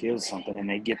somebody kills something and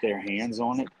they get their hands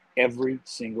on it, every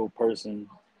single person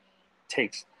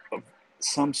takes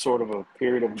some sort of a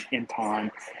period of in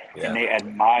time, and Yeah. they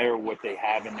admire what they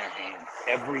have in their hand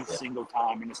every Yeah. single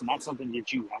time. And it's not something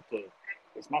that you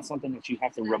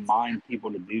have to remind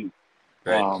people to do.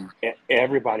 Right.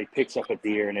 Everybody picks up a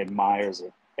deer and admires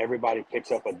it. Everybody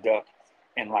picks up a duck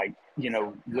and, like, you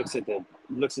know, looks at the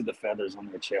feathers on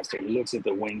their chest, or looks at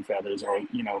the wing feathers, or,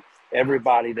 you know,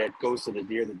 everybody that goes to the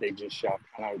deer that they just shot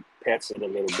kind of pets it a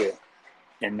little bit.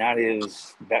 And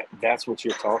that's what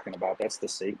you're talking about. That's the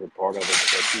sacred part of it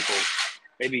that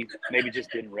people maybe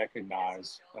just didn't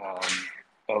recognize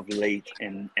of late.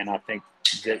 And I think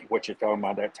that what you're talking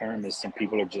about, that term, is some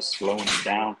people are just slowing it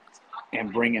down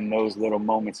and bringing those little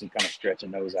moments and kind of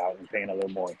stretching those out and paying a little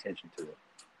more attention to it.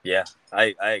 Yeah,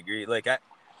 I agree. Like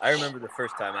I remember the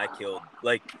first time I killed,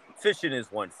 like, fishing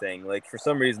is one thing. Like for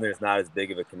some reason there's not as big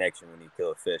of a connection when you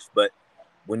kill a fish, but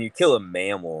when you kill a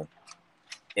mammal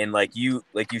and like you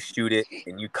shoot it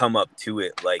and you come up to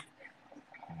it, like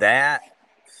that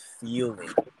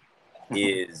feeling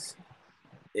is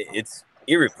it's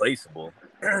irreplaceable.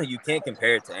 You can't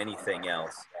compare it to anything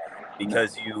else,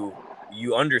 because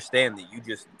you understand that you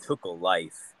just took a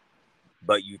life,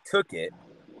 but you took it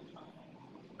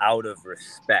out of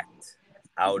respect,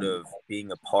 out of being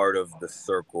a part of the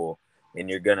circle, and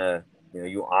you're gonna, you know,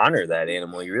 you honor that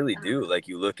animal. You really do. Like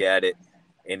you look at it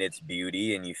in its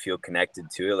beauty and you feel connected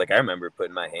to it. Like I remember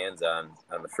putting my hands on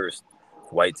the first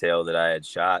whitetail that I had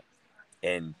shot,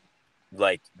 and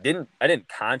like I didn't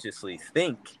consciously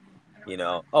think, you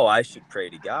know, oh, I should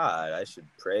pray to God, I should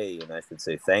pray and I should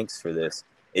say thanks for this.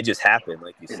 It just happened,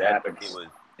 like you It said. Like it happens. was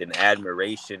an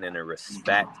admiration and a Mm-hmm.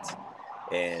 respect.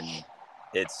 And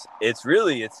it's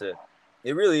really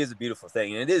it really is a beautiful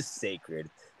thing, and it is sacred.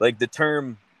 Like the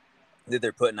term that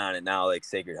they're putting on it now, like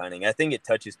sacred hunting, I think it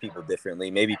touches people differently.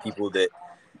 Maybe people that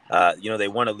you know, they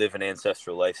want to live an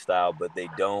ancestral lifestyle, but they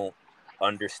don't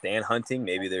understand hunting.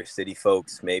 Maybe they're city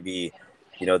folks. Maybe,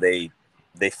 you know,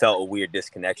 they felt a weird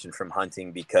disconnection from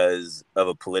hunting because of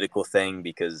a political thing,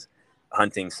 because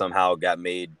hunting somehow got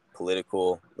made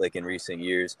political like in recent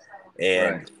years.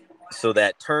 And Right. so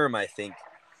that term, I think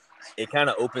it kind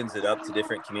of opens it up to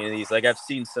different communities. Like I've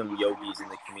seen some yogis in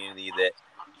the community that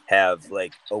have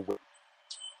like a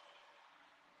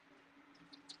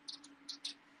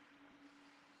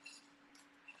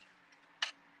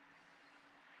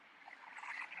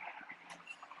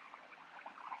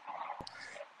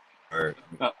or,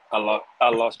 I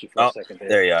lost you for a oh, second there.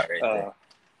 there you are, right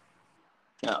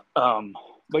there. Yeah.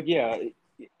 But yeah,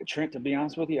 Trent, to be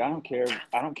honest with you, I don't care.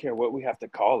 I don't care what we have to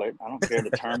call it. I don't care the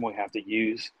term we have to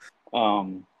use.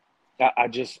 Um,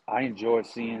 I enjoy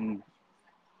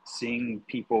seeing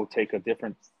people take a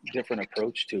different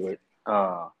approach to it,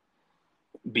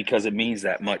 because it means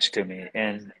that much to me.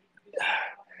 And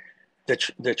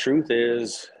the truth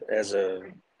is, as a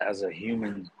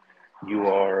human, you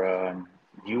are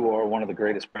one of the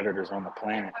greatest predators on the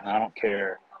planet, and I don't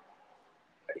care.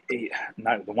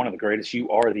 Not one of the greatest. You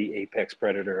are the apex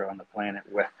predator on the planet.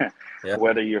 Yeah.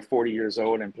 Whether you're 40 years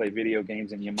old and play video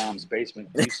games in your mom's basement,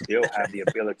 you still have the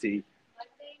ability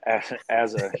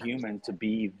as a human to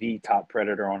be the top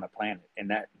predator on the planet,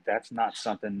 and that's not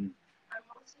something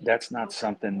that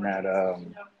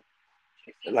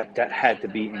like that had to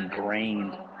be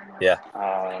ingrained, Yeah.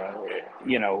 uh,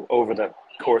 over the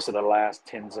course of the last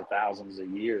tens of thousands of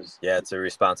years. Yeah. It's a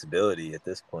responsibility at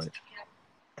this point.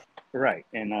 Right.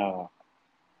 And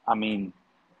I mean,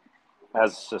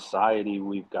 as a society,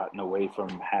 we've gotten away from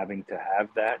having to have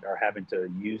that or having to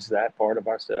use that part of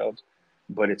ourselves,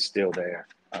 but it's still there.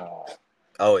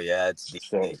 Oh yeah,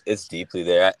 So it's deeply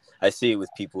there. I see it with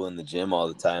people in the gym all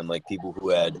the time, like people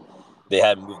who they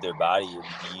hadn't moved their body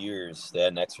in years, they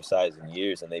hadn't exercised in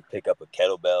years, and they pick up a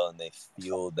kettlebell and they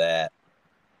feel that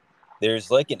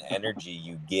there's like an energy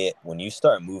you get when you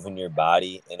start moving your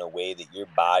body in a way that your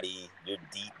body, your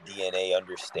deep DNA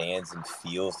understands and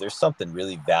feels. There's something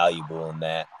really valuable in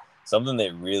that, something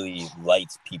that really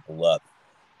lights people up.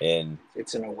 And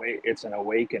it's an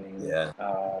awakening, yeah,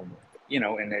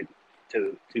 and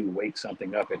to wake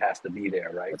something up, it has to be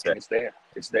there, right? that's And right.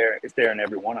 it's there in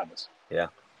every one of us. Yeah,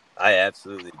 I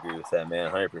absolutely agree with that,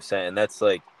 man, 100%. And that's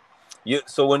like you.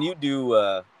 So when you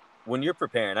do, when you're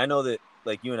preparing, I know that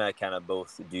like you and I kind of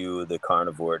both do the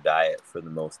carnivore diet for the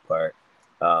most part.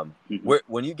 Mm-hmm.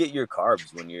 When you get your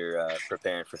carbs, when you're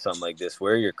preparing for something like this,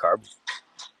 where are your carbs?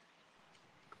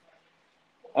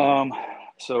 Um,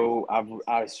 so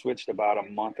I switched about a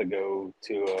month ago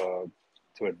to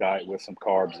a diet with some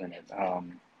carbs in it.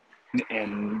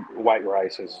 And white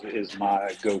rice is my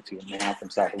go-to. I mean, I'm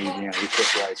from South Louisiana. We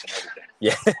cook rice and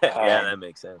Yeah, everything. yeah, that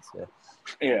makes sense. Yeah,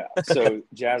 Yeah. So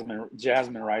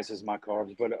jasmine rice is my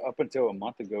carbs. But up until a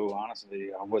month ago, honestly,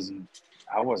 I wasn't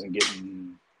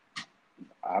getting,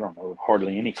 I don't know,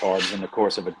 hardly any carbs in the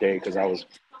course of a day because I was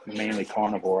mainly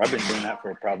carnivore. I've been doing that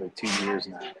for probably 2 years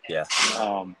now. yeah,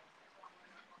 Um,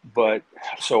 but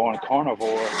so on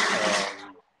carnivore,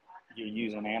 you're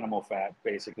using animal fat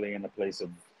basically in the place of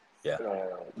yeah.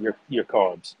 your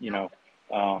carbs.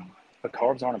 But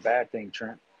carbs aren't a bad thing,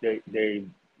 Trent. They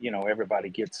everybody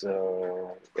gives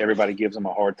them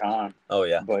a hard time, Oh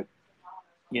yeah. but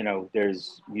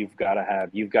there's you've got to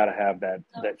have that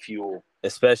fuel.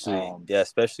 Especially Um, yeah,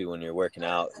 especially when you're working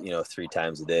out, 3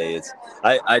 times a day.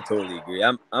 I totally agree.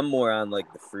 I'm more on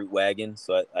like the fruit wagon,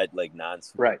 so I like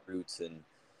non-sweet right. fruits. And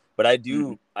but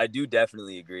Hmm. I do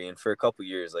definitely agree. And for a couple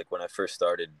years, like when I first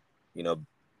started, you know,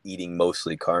 eating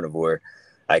mostly carnivore,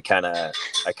 I kind of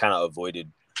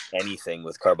avoided anything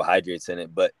with carbohydrates in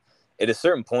it. But at a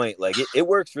certain point, like it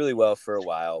works really well for a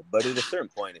while, but at a certain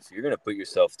point, if you're gonna put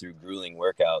yourself through grueling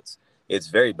workouts, it's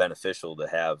very beneficial to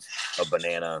have a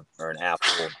banana or an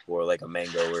apple or like a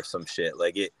mango or some shit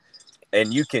like it,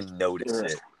 and you can notice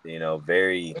Right. it,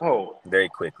 very, Oh, very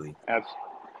quickly. ab-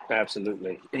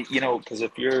 absolutely. Because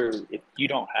if you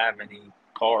don't have any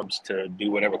carbs to do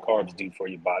whatever carbs do for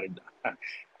your body,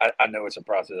 I know it's a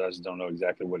process. I just don't know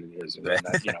exactly what it is, Right.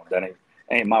 and that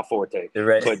ain't my forte.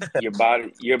 Right. But your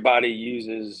body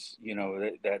uses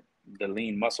that the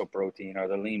lean muscle protein or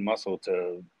the lean muscle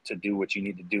to do what you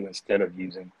need to do instead of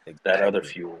using that other Exactly.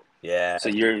 fuel. Yeah. So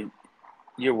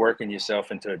you're working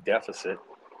yourself into a deficit.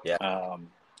 Yeah.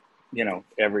 Um,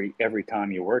 every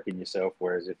time you're working yourself.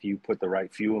 Whereas if you put the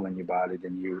right fuel in your body,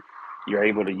 then you're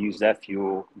able to use that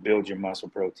fuel, build your muscle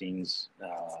proteins,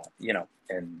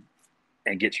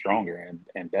 and get stronger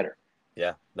and better.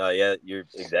 Yeah, no, yeah, you're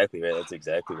exactly right. That's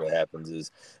exactly what happens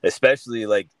is, especially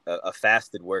like a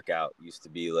fasted workout used to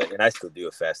be like, and I still do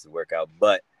a fasted workout,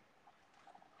 but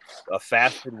a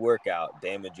fasted workout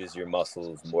damages your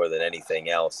muscles more than anything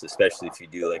else, especially if you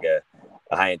do like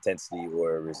a high intensity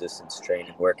or a resistance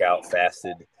training workout,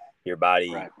 fasted, your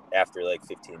body, Right. after like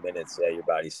 15 minutes, your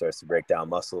body starts to break down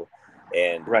muscle.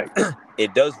 And Right.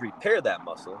 it does repair that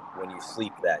muscle when you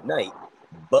sleep that night.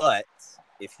 But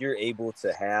if you're able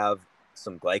to have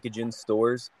some glycogen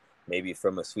stores, maybe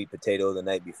from a sweet potato the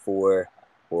night before,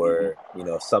 Mm-hmm.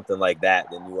 or something like that,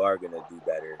 then you are going to do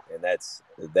better. And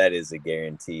that is a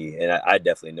guarantee. And I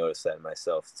definitely noticed that in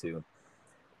myself too.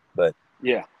 But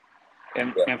Yeah.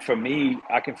 And yeah, and for me,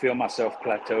 I can feel myself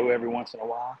plateau every once in a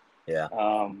while. yeah,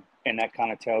 And that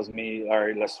kind of tells me, all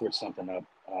right, let's switch something up.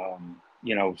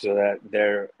 So that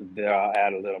there I'll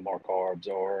add a little more carbs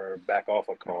or back off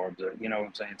of carbs, or, you know what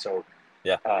I'm saying? So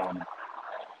yeah. um,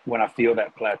 when I feel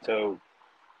that plateau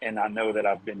and I know that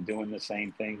I've been doing the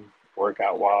same thing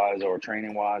workout wise or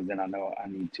training wise, then I know I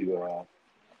need to,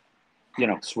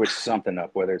 switch something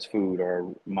up, whether it's food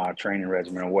or my training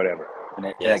regimen or whatever. And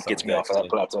Yeah, that some gets me off of that vaccine.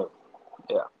 plateau.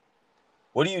 Yeah.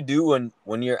 What do you do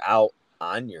when you're out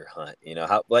on your hunt?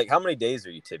 How many days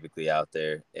are you typically out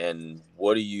there, and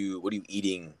what are you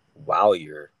eating while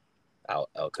you're out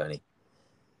elk hunting?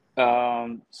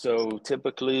 So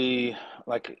typically,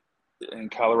 like in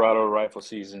Colorado rifle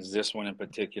seasons, this one in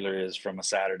particular is from a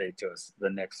Saturday to the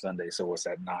next Sunday. So what's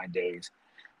that, 9 days?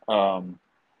 Um,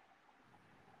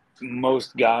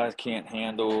 Most guys can't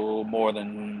handle more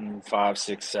than 5,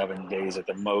 6, 7 days at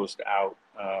the most out,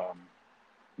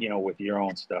 with your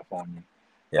own stuff on you.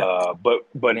 Yeah,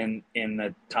 But in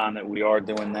the time that we are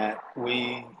doing that,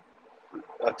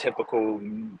 a typical,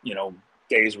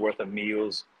 day's worth of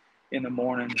meals. In the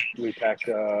morning, we pack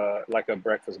like a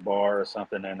breakfast bar or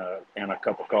something, and a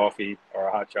cup of coffee or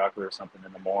a hot chocolate or something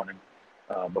in the morning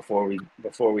before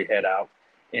we head out.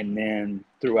 And then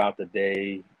throughout the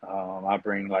day, I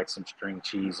bring like some string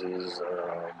cheeses,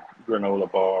 granola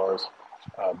bars,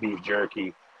 beef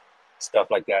jerky,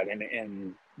 stuff like that.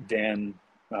 And then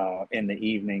in the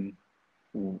evening,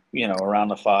 around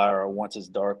the fire or once it's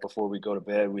dark before we go to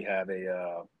bed, we have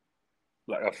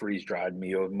like a freeze dried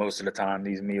meal. Most of the time,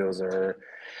 these meals are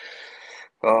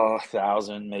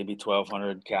 1,000, maybe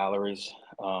 1,200 calories.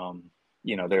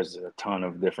 There's a ton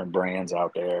of different brands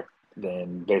out there.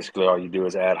 Then basically all you do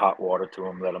is add hot water to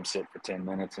them, let them sit for 10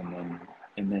 minutes, and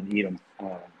then eat them.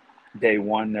 Day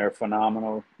one, they're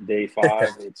phenomenal. Day five,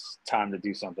 it's time to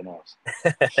do something else.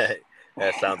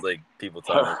 that sounds like people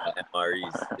talking about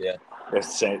MREs. Yeah,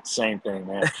 It's the same thing,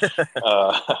 man.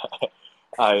 Uh,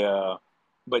 I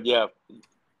but yeah,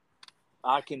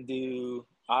 I can do.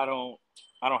 I don't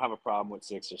have a problem with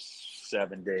 6 or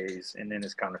 7 days, and then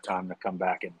it's kind of time to come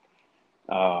back and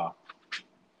uh,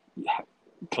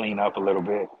 clean up a little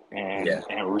bit yeah,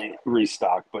 and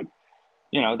restock. But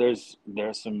there's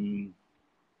some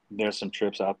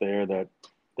trips out there that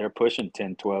they're pushing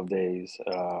 10, 12 days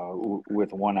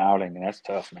with one outing, and that's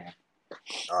tough, man.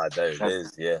 oh, I bet it That's,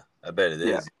 is. Yeah, I bet it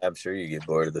yeah. is. I'm sure you get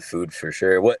bored of the food for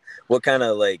sure. What kind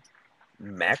of like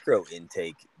macro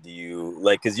intake do you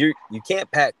like? Because you can't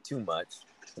pack too much,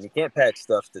 and you can't pack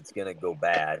stuff that's gonna go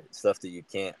bad, stuff that you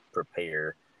can't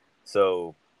prepare.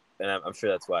 So, and I'm sure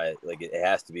that's why like it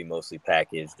has to be mostly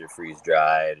packaged or freeze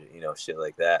dried, shit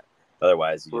like that.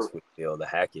 Otherwise, you just wouldn't be able to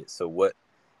hack it. So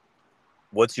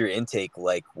what's your intake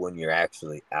like when you're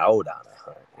actually out on a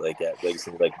hunt? Like you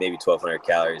said, like maybe 1,200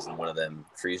 calories in one of them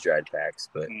freeze dried packs,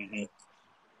 but Hmm.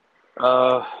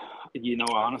 Uh,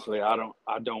 honestly, I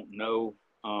don't know.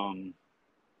 Um,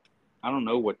 I don't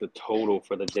know what the total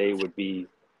for the day would be,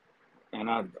 and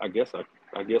I guess I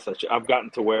should. I've gotten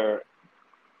to where,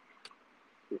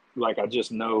 like, I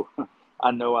just know,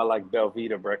 I know I like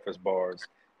Belvita breakfast bars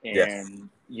yeah, and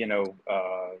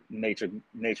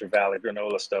Nature Valley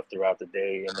granola stuff throughout the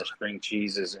day, and the string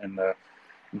cheeses and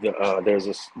there's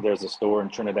a store in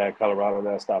Trinidad, Colorado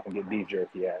that I stop and get beef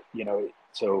jerky at.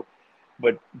 So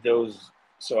but those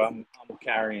so I'm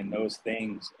carrying those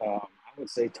things. I would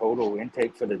say total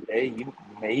intake for the day, you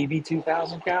maybe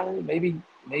 2,000 calories, maybe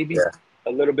yeah,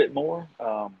 a little bit more.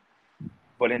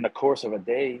 But in the course of a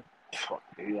day,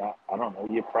 dude, I don't know,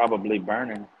 you're probably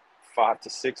burning 5 to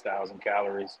 6,000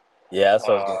 calories. yeah. That's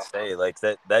what I was gonna Uh, say. Like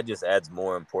that just adds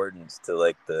more importance to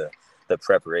like the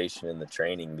preparation and the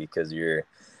training because you're.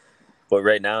 But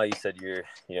right now, you said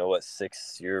what,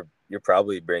 six? You're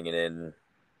probably bringing in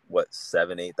what,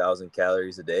 7, 8,000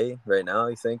 calories a day right now.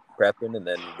 You think prepping, and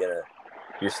then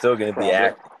you're still gonna be Probably.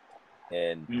 active,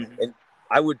 and Hmm. and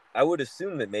I would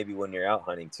assume that maybe when you're out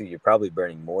hunting too, you're probably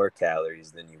burning more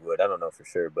calories than you would. I don't know for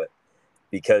sure, but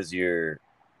because you're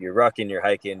rucking, you're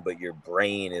hiking, but your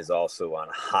brain is also on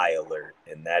high alert,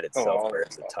 and that Oh, itself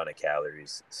burns a ton of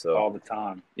calories. So all the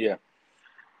time. Yeah.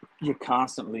 you're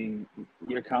constantly,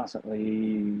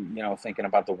 thinking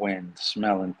about the wind,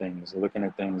 smelling things, looking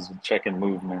at things, checking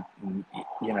movement, and,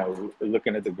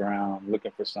 looking at the ground,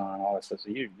 looking for sign, all that stuff. So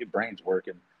your brain's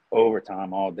working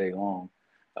overtime all day long.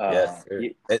 Yes, sir.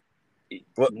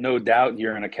 What No doubt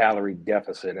you're in a calorie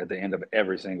deficit at the end of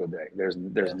every single day. There's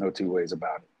no two ways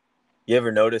about it. you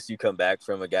ever notice you come back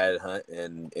from a guided hunt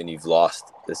and you've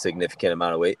lost a significant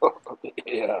amount of weight?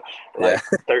 Yeah, Yeah.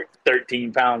 like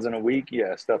 13 pounds in a week.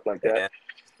 Yeah, stuff like that.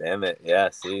 Damn it. Yeah.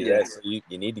 See, Yeah, that's you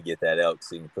need to get that elk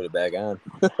so you can put it back on.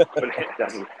 but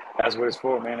that's what it's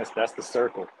for, man. That's the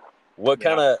circle. What You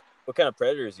kind know. of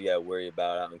predators you got to worry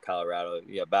about out in Colorado?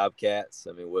 You got bobcats.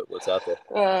 I mean, what's out there?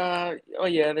 Oh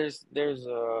yeah, there's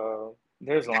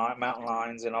mountain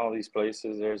lions in all these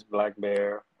places. There's black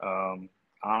bear.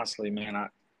 Honestly, man,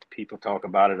 people talk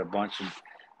about it a bunch. And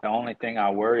the only thing I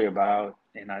worry about,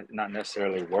 and I not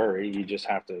necessarily worry, you just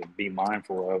have to be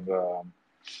mindful of,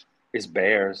 is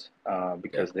bears, Yeah.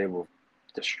 because they will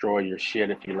destroy your shit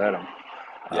if you let them.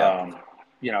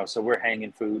 Yeah. So we're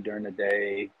hanging food during the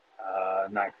day,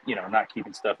 not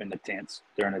keeping stuff in the tents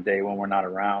during the day when we're not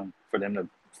around for them to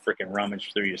freaking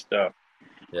rummage through your stuff.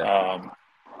 Yeah. Um,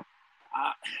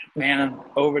 Man,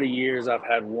 over the years, I've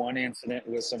had one incident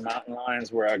with some mountain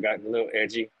lions where I got a little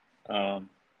edgy. Um,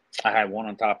 I had one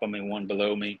on top of me, one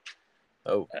below me.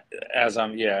 Oh. As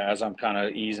I'm kind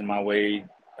of easing my way,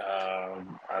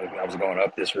 I was going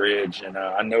up this ridge, and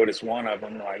I noticed one of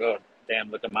them. Like, oh damn,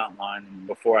 look at mountain lion. And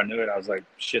before I knew it, I was like,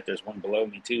 shit, there's one below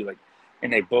me too. Like,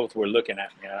 and they both were looking at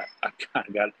me. I kind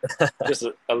of got just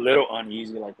a little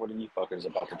uneasy. Like, what are you fuckers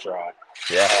about to try?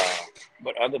 Yeah.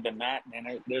 But other than that,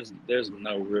 man, there's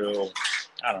no real.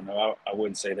 I don't know. I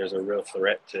wouldn't say there's a real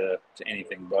threat to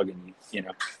anything bugging you.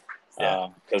 Yeah.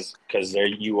 Because there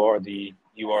you are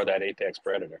that apex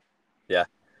predator. Yeah.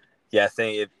 Yeah. I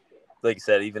think like you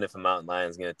said, even if a mountain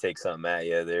lion's going to take something at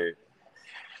you,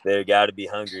 they got to be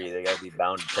hungry. They got to be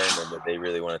bound determined that they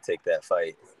really want to take that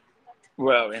fight.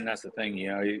 Well, and that's the thing,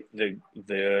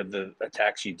 the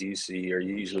attacks you do see are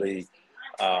usually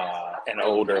an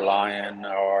older lion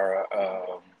or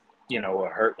a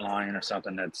hurt lion or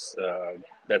something that's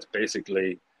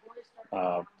basically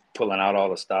pulling out all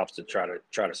the stops to try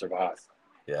to survive.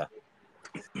 Yeah.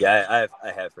 Yeah.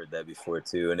 I have heard that before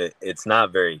too. And it's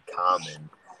not very common.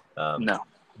 No.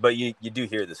 But you do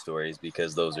hear the stories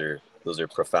because those are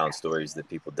profound stories that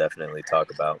people definitely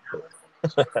talk about.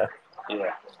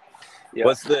 Yeah. Yeah.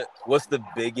 What's the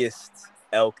biggest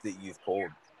elk that you've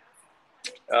pulled?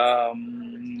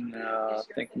 I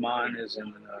think mine is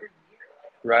in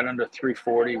right under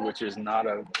 340, which is not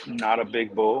a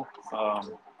big bull.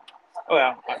 Well,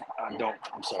 I don't.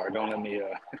 I'm sorry. Don't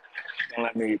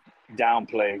let me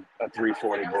downplay a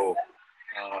 340 bull.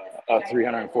 A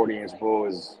 340-inch bull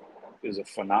is a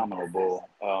phenomenal bull.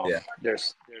 Yeah.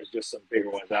 There's just some bigger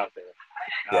ones out there.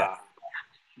 Yeah.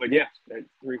 But yeah, that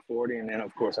 340, and then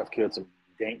of course I've killed some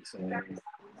dinks and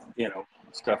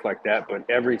stuff like that. But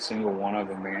every single one of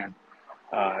them, man,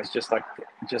 it's just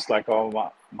like all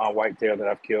my whitetail that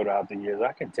I've killed out the years.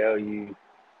 I can tell you,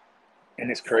 and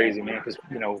it's crazy, man, because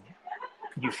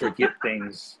you forget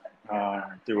things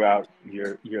throughout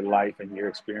your life and your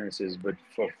experiences. But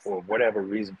for whatever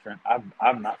reason, Trent,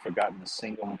 I've not forgotten a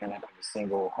single minute of a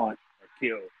single hunt or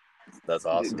kill That's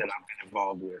awesome. that I've been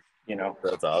involved with.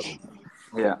 That's awesome.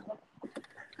 Yeah.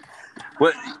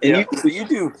 What and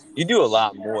Yeah. you do a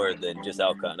lot more than just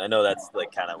elk hunting. I know that's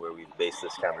like kind of where we've based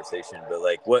this conversation, but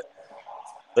like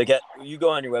you go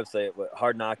on your website,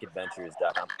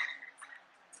 hardknockadventures.com.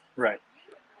 Right.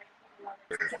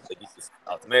 Like you see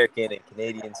South American and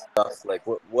Canadian stuff. Like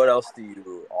what else do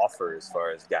you offer as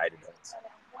far as guided hunts?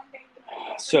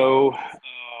 So,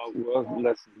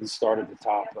 let's start at the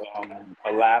top.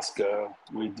 Alaska,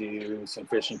 we do some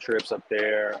fishing trips up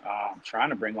there. Trying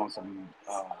to bring on some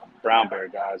brown bear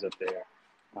guys up there.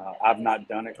 I've not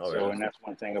done it, Oh, really? and that's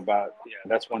one thing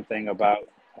about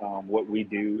what we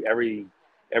do.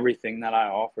 Everything that I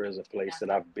offer is a place that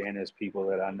I've been, as people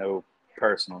that I know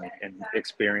personally and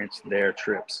experienced their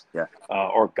trips, Yeah.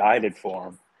 or guided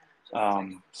for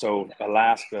them. So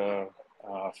Alaska,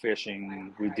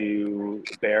 fishing, we do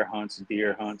bear hunts,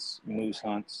 deer hunts, moose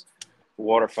hunts,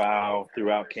 waterfowl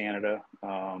throughout Canada,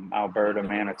 Alberta,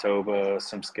 Manitoba,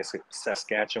 some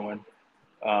Saskatchewan,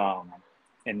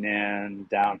 and then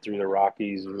down through the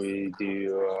Rockies, we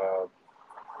do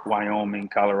Wyoming,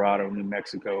 Colorado, New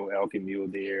Mexico, elk and mule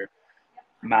deer,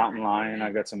 mountain lion.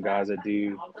 I got some guys that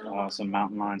do some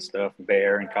mountain lion stuff,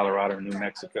 bear in Colorado, New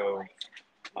Mexico,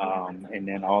 and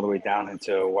then all the way down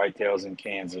into whitetails in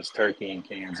Kansas, turkey in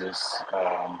Kansas,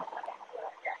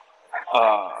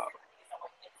 uh,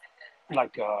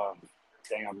 like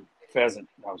Pheasant.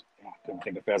 I couldn't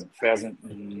think of pheasant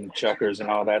and chuckers and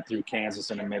all that through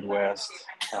Kansas and the Midwest.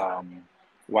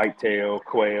 Whitetail,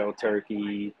 quail,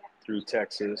 turkey through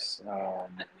Texas,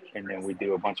 and then we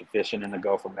do a bunch of fishing in the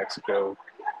Gulf of Mexico.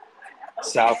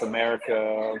 South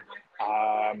America,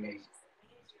 I'm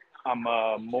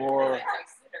more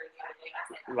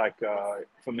like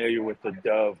familiar with the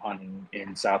dove hunting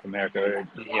in South America.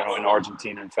 In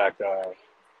Argentina. In fact,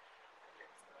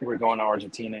 we're going to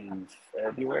Argentina in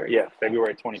February. Yeah,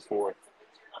 February 24th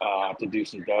to do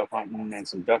some dove hunting and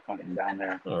some duck hunting down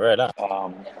there. Oh, right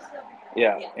on.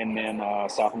 Yeah, and then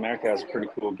South America has a pretty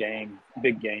cool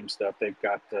big game stuff. They've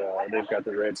got the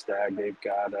red stag. They've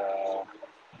got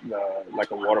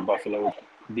like a water buffalo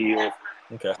deal.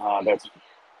 Okay. That's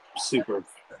super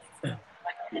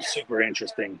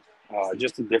interesting.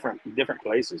 Just in different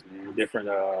places, man.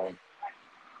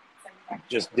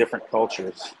 Just different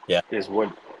cultures. Yeah.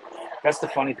 That's the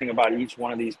funny thing about each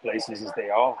one of these places is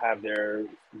they all have their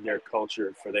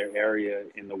culture for their area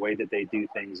in the way that they do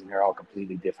things, and they're all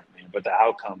completely different, man. But the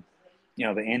outcome, the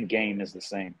end game is the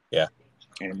same. Yeah.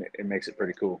 And it makes it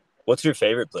pretty cool. What's your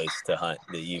favorite place to hunt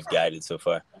that you've guided so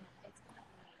far?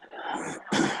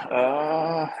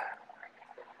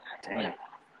 Dang.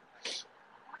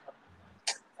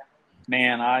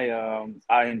 Man, I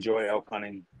enjoy elk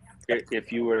hunting.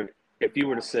 If you were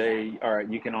to say, all right,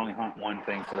 you can only hunt one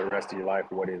thing for the rest of your life,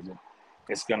 what is it?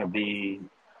 It's going to be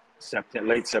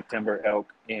late September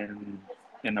elk in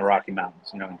the Rocky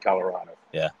Mountains, in Colorado.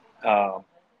 Yeah.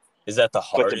 Is that the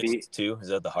hardest too? Is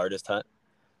that the hardest hunt?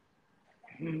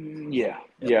 Yeah,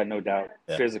 no doubt.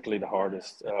 Yeah. Physically the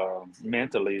hardest,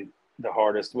 mentally the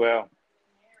hardest. Well,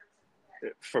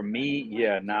 for me,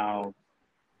 yeah. Now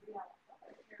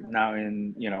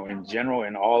in general,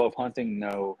 in all of hunting,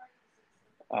 no.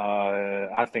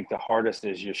 I think the hardest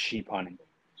is your sheep hunting.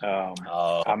 Your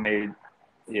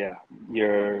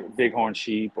bighorn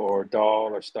sheep or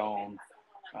Dall or Stone.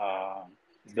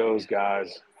 Those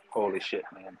guys, holy shit,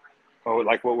 man. Oh,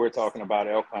 like what we're talking about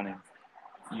elk hunting.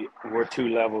 We're 2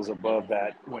 levels above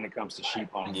that when it comes to sheep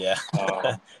hunting. Yeah.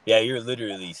 Yeah, you're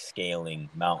literally scaling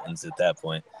mountains at that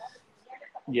point.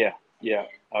 Yeah.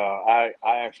 I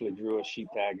actually drew a sheep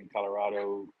tag in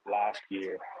Colorado last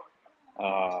year.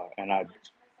 And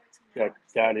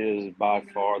that is by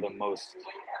far the most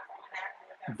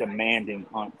demanding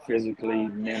hunt, physically,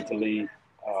 mentally.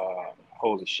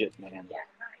 Holy shit, man.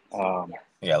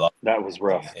 That was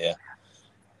rough. Yeah.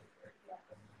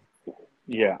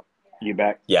 Yeah. You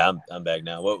back? Yeah, I'm back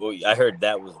now. What I heard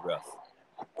that was rough.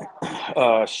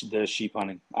 The sheep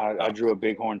hunting. I drew a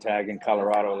bighorn tag in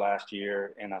Colorado last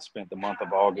year, and I spent the month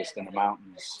of August in the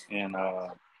mountains. And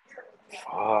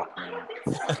fuck, man,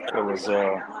 it was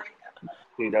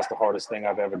dude. That's the hardest thing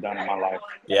I've ever done in my life.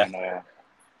 Yeah. And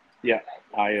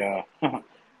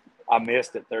I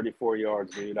missed at 34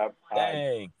 yards, dude.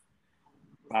 Dang.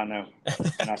 I know,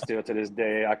 and I still to this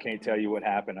day I can't tell you what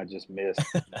happened. I just missed.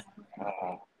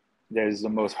 There's the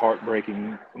most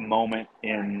heartbreaking moment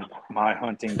in my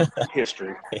hunting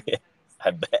history.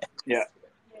 I bet. Yeah.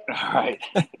 All right.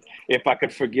 If I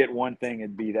could forget one thing,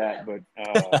 it'd be that. But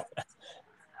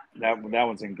that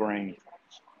one's ingrained.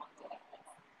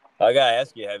 I gotta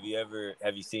ask you: Have you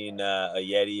seen a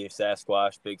Yeti,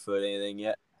 Sasquatch, Bigfoot, anything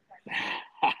yet?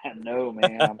 No,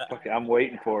 man. I'm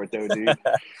waiting for it though, dude.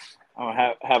 I'm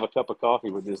gonna have a cup of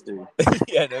coffee with this dude.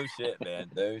 Yeah, no shit, man.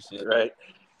 No shit. Right.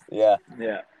 Yeah.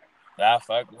 Ah,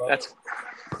 fuck. Bro.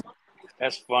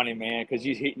 That's funny, man, because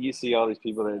you see all these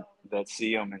people that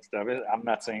see them and stuff. I'm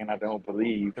not saying I don't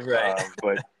believe, right?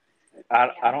 But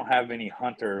I don't have any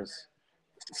hunters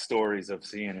stories of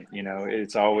seeing it.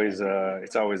 It's always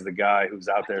the guy who's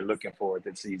out there looking for it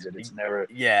that sees it. It's never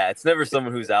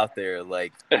someone who's out there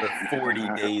like for 40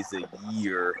 days a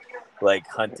year, like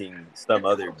hunting some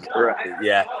other. Right.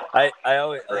 Yeah, I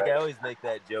always make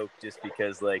that joke just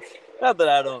because, like, not that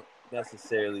I don't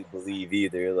necessarily believe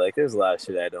either. Like, there's a lot of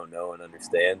shit I don't know and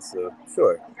understand. So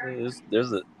sure,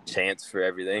 there's a chance for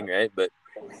everything, right? But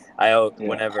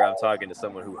whenever I'm talking to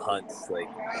someone who hunts like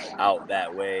out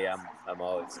that way, I'm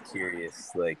always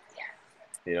curious, like,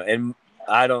 and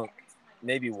I don't.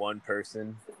 Maybe one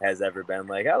person has ever been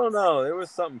like, I don't know, there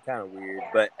was something kind of weird,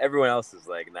 but everyone else is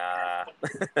like, nah.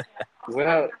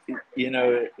 Well,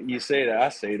 you say that, I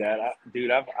say that, dude.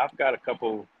 I've got a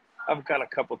couple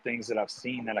things that I've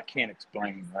seen that I can't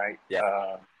explain, right?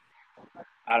 Yeah.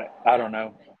 I don't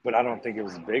know, but I don't think it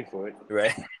was Bigfoot.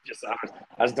 Right.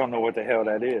 I just don't know what the hell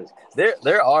that is.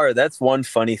 That's one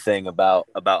funny thing about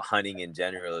hunting in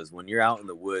general is when you're out in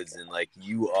the woods and like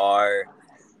you are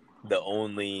the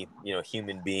only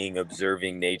human being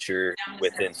observing nature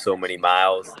within so many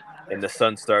miles, and the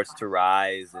sun starts to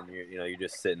rise, and you're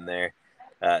just sitting there.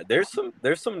 There's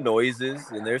some noises,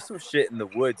 and there's some shit in the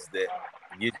woods that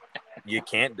you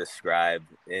can't describe,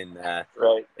 and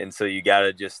Right. and so you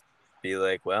gotta just be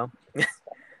like, well,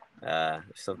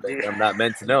 something I'm not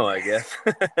meant to know, I guess.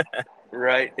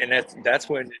 Right, and that's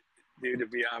when, dude. To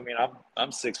be, I mean,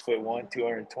 I'm 6'1",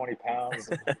 220 pounds,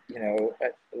 and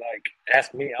like,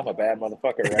 ask me, I'm a bad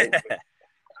motherfucker, right? But,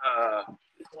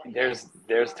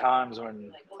 there's times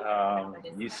when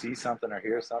you see something or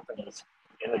hear something that's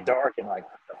in the dark, and like,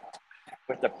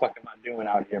 what the fuck am I doing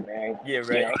out here, man? Yeah,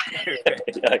 right.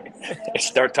 Like,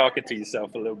 start talking to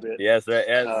yourself a little bit. Yes, right.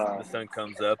 As the sun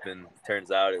comes up, and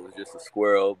turns out it was just a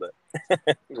squirrel, but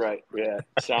right, yeah,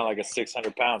 sound like a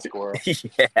 600-pound squirrel.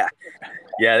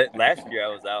 yeah. Last year I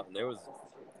was out, and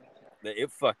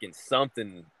it fucking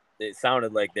something. It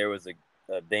sounded like there was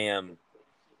a damn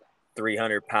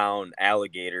 300-pound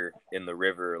alligator in the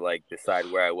river, like beside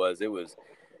where I was. It was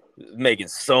making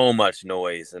so much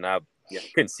noise, and I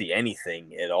couldn't see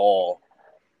anything at all.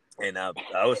 And I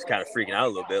was kind of freaking out a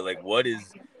little bit, like, what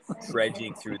is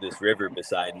trudging through this river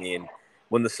beside me? And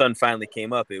when the sun finally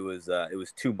came up, it was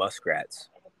 2 muskrats,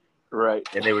 right?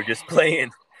 And they were just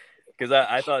playing, because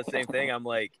I thought the same thing. I'm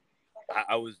like,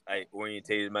 I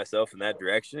orientated myself in that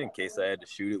direction in case I had to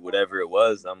shoot it, whatever it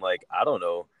was. I'm like, I don't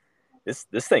know. This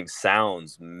thing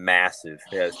sounds massive.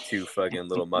 It has 2 fucking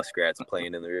little muskrats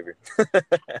playing in the river.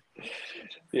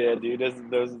 Yeah, dude.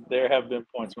 There have been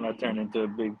points when I turned into a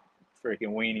big freaking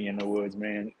weenie in the woods,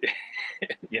 man.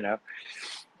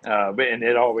 But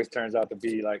it always turns out to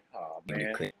be like, oh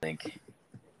man.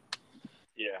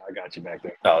 Yeah, I got you back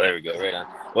there. Oh, there we go. Right on.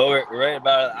 Well, we're right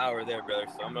about an hour there, brother.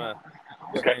 So I'm gonna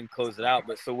go ahead and close it out.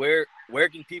 But so where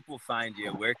can people find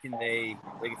you? Where can they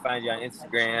can find you on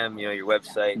Instagram? Your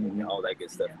website, and all that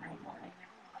good stuff.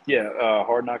 Yeah,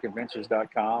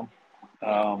 hardknockadventures.com.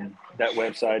 That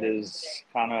website is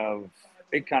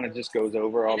it kind of just goes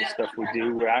over all the stuff we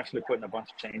do. We're actually putting a bunch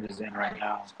of changes in right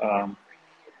now.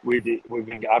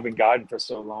 I've been guiding for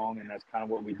so long, and that's kind of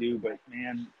what we do. But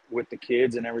man, with the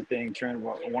kids and everything, I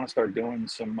want to start doing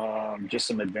some just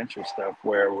some adventure stuff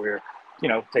where we're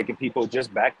taking people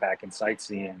just backpacking,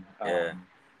 sightseeing,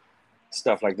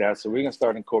 stuff like that. So we're gonna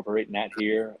start incorporating that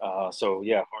here. So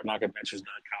yeah,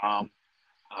 hardknockadventures.com.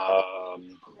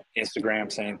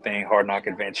 Instagram, same thing, Hard Knock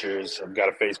Adventures. I've got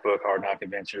a Facebook, Hard Knock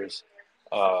Adventures.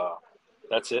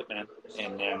 That's it, man.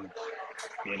 And then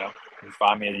you can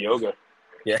find me at yoga.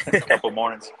 Yeah, a couple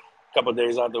mornings, a couple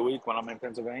days out of the week when I'm in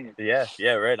Pennsylvania.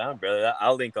 Yeah, right on, brother.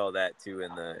 I'll link all that too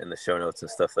in the show notes and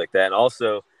stuff like that. And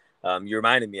also, you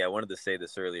reminded me, I wanted to say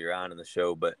this earlier on in the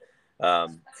show, but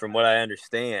from what I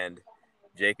understand,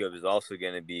 Jacob is also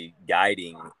going to be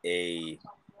guiding a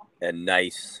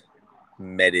nice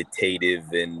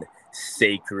meditative and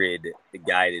sacred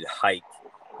guided hike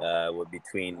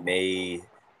between May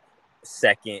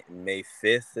 2nd and May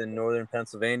 5th in northern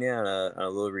Pennsylvania on a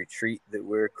little retreat that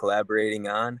we're collaborating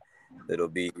on. That'll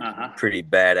be pretty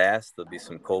badass. There'll be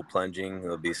some cold plunging.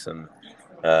 There'll be some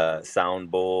sound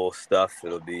bowl stuff.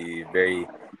 It'll be very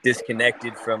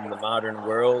disconnected from the modern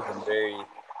world and very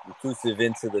inclusive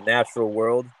into the natural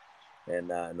world. And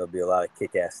there'll be a lot of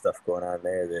kick-ass stuff going on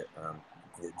there that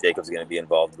Jacob's going to be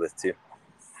involved with too.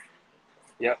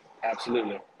 Yep,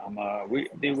 absolutely.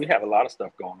 We have a lot of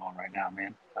stuff going on right now,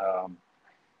 man.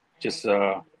 Just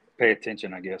pay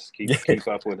attention, I guess. Keep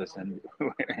up with us, and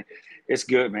it's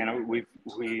good, man.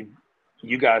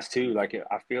 You guys too. Like,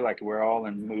 I feel like we're all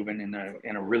moving in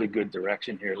a really good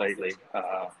direction here lately.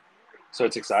 So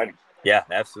it's exciting. Yeah,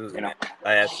 absolutely. I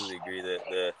absolutely agree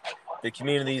that the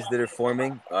communities that are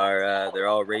forming are they're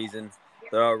all raising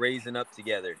up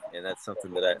together, and that's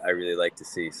something that I really like to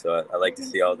see. So I like to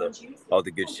see all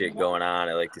the good shit going on.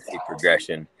 I like to see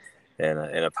progression in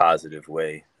a positive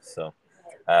way. So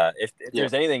if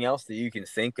there's anything else that you can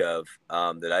think of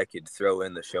that I could throw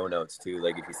in the show notes too,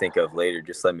 like if you think of later,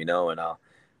 just let me know and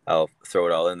I'll throw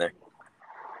it all in there.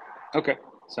 Okay.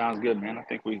 Sounds good, man. I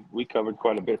think we covered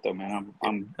quite a bit though, man.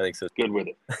 I think so. Good with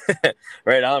it.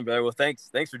 Right on, brother. Well, thanks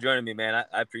for joining me, man.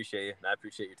 I appreciate you, and I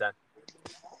appreciate your time.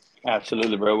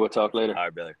 Absolutely, bro. We'll talk later. All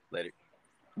right, brother. Later.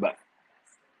 Bye.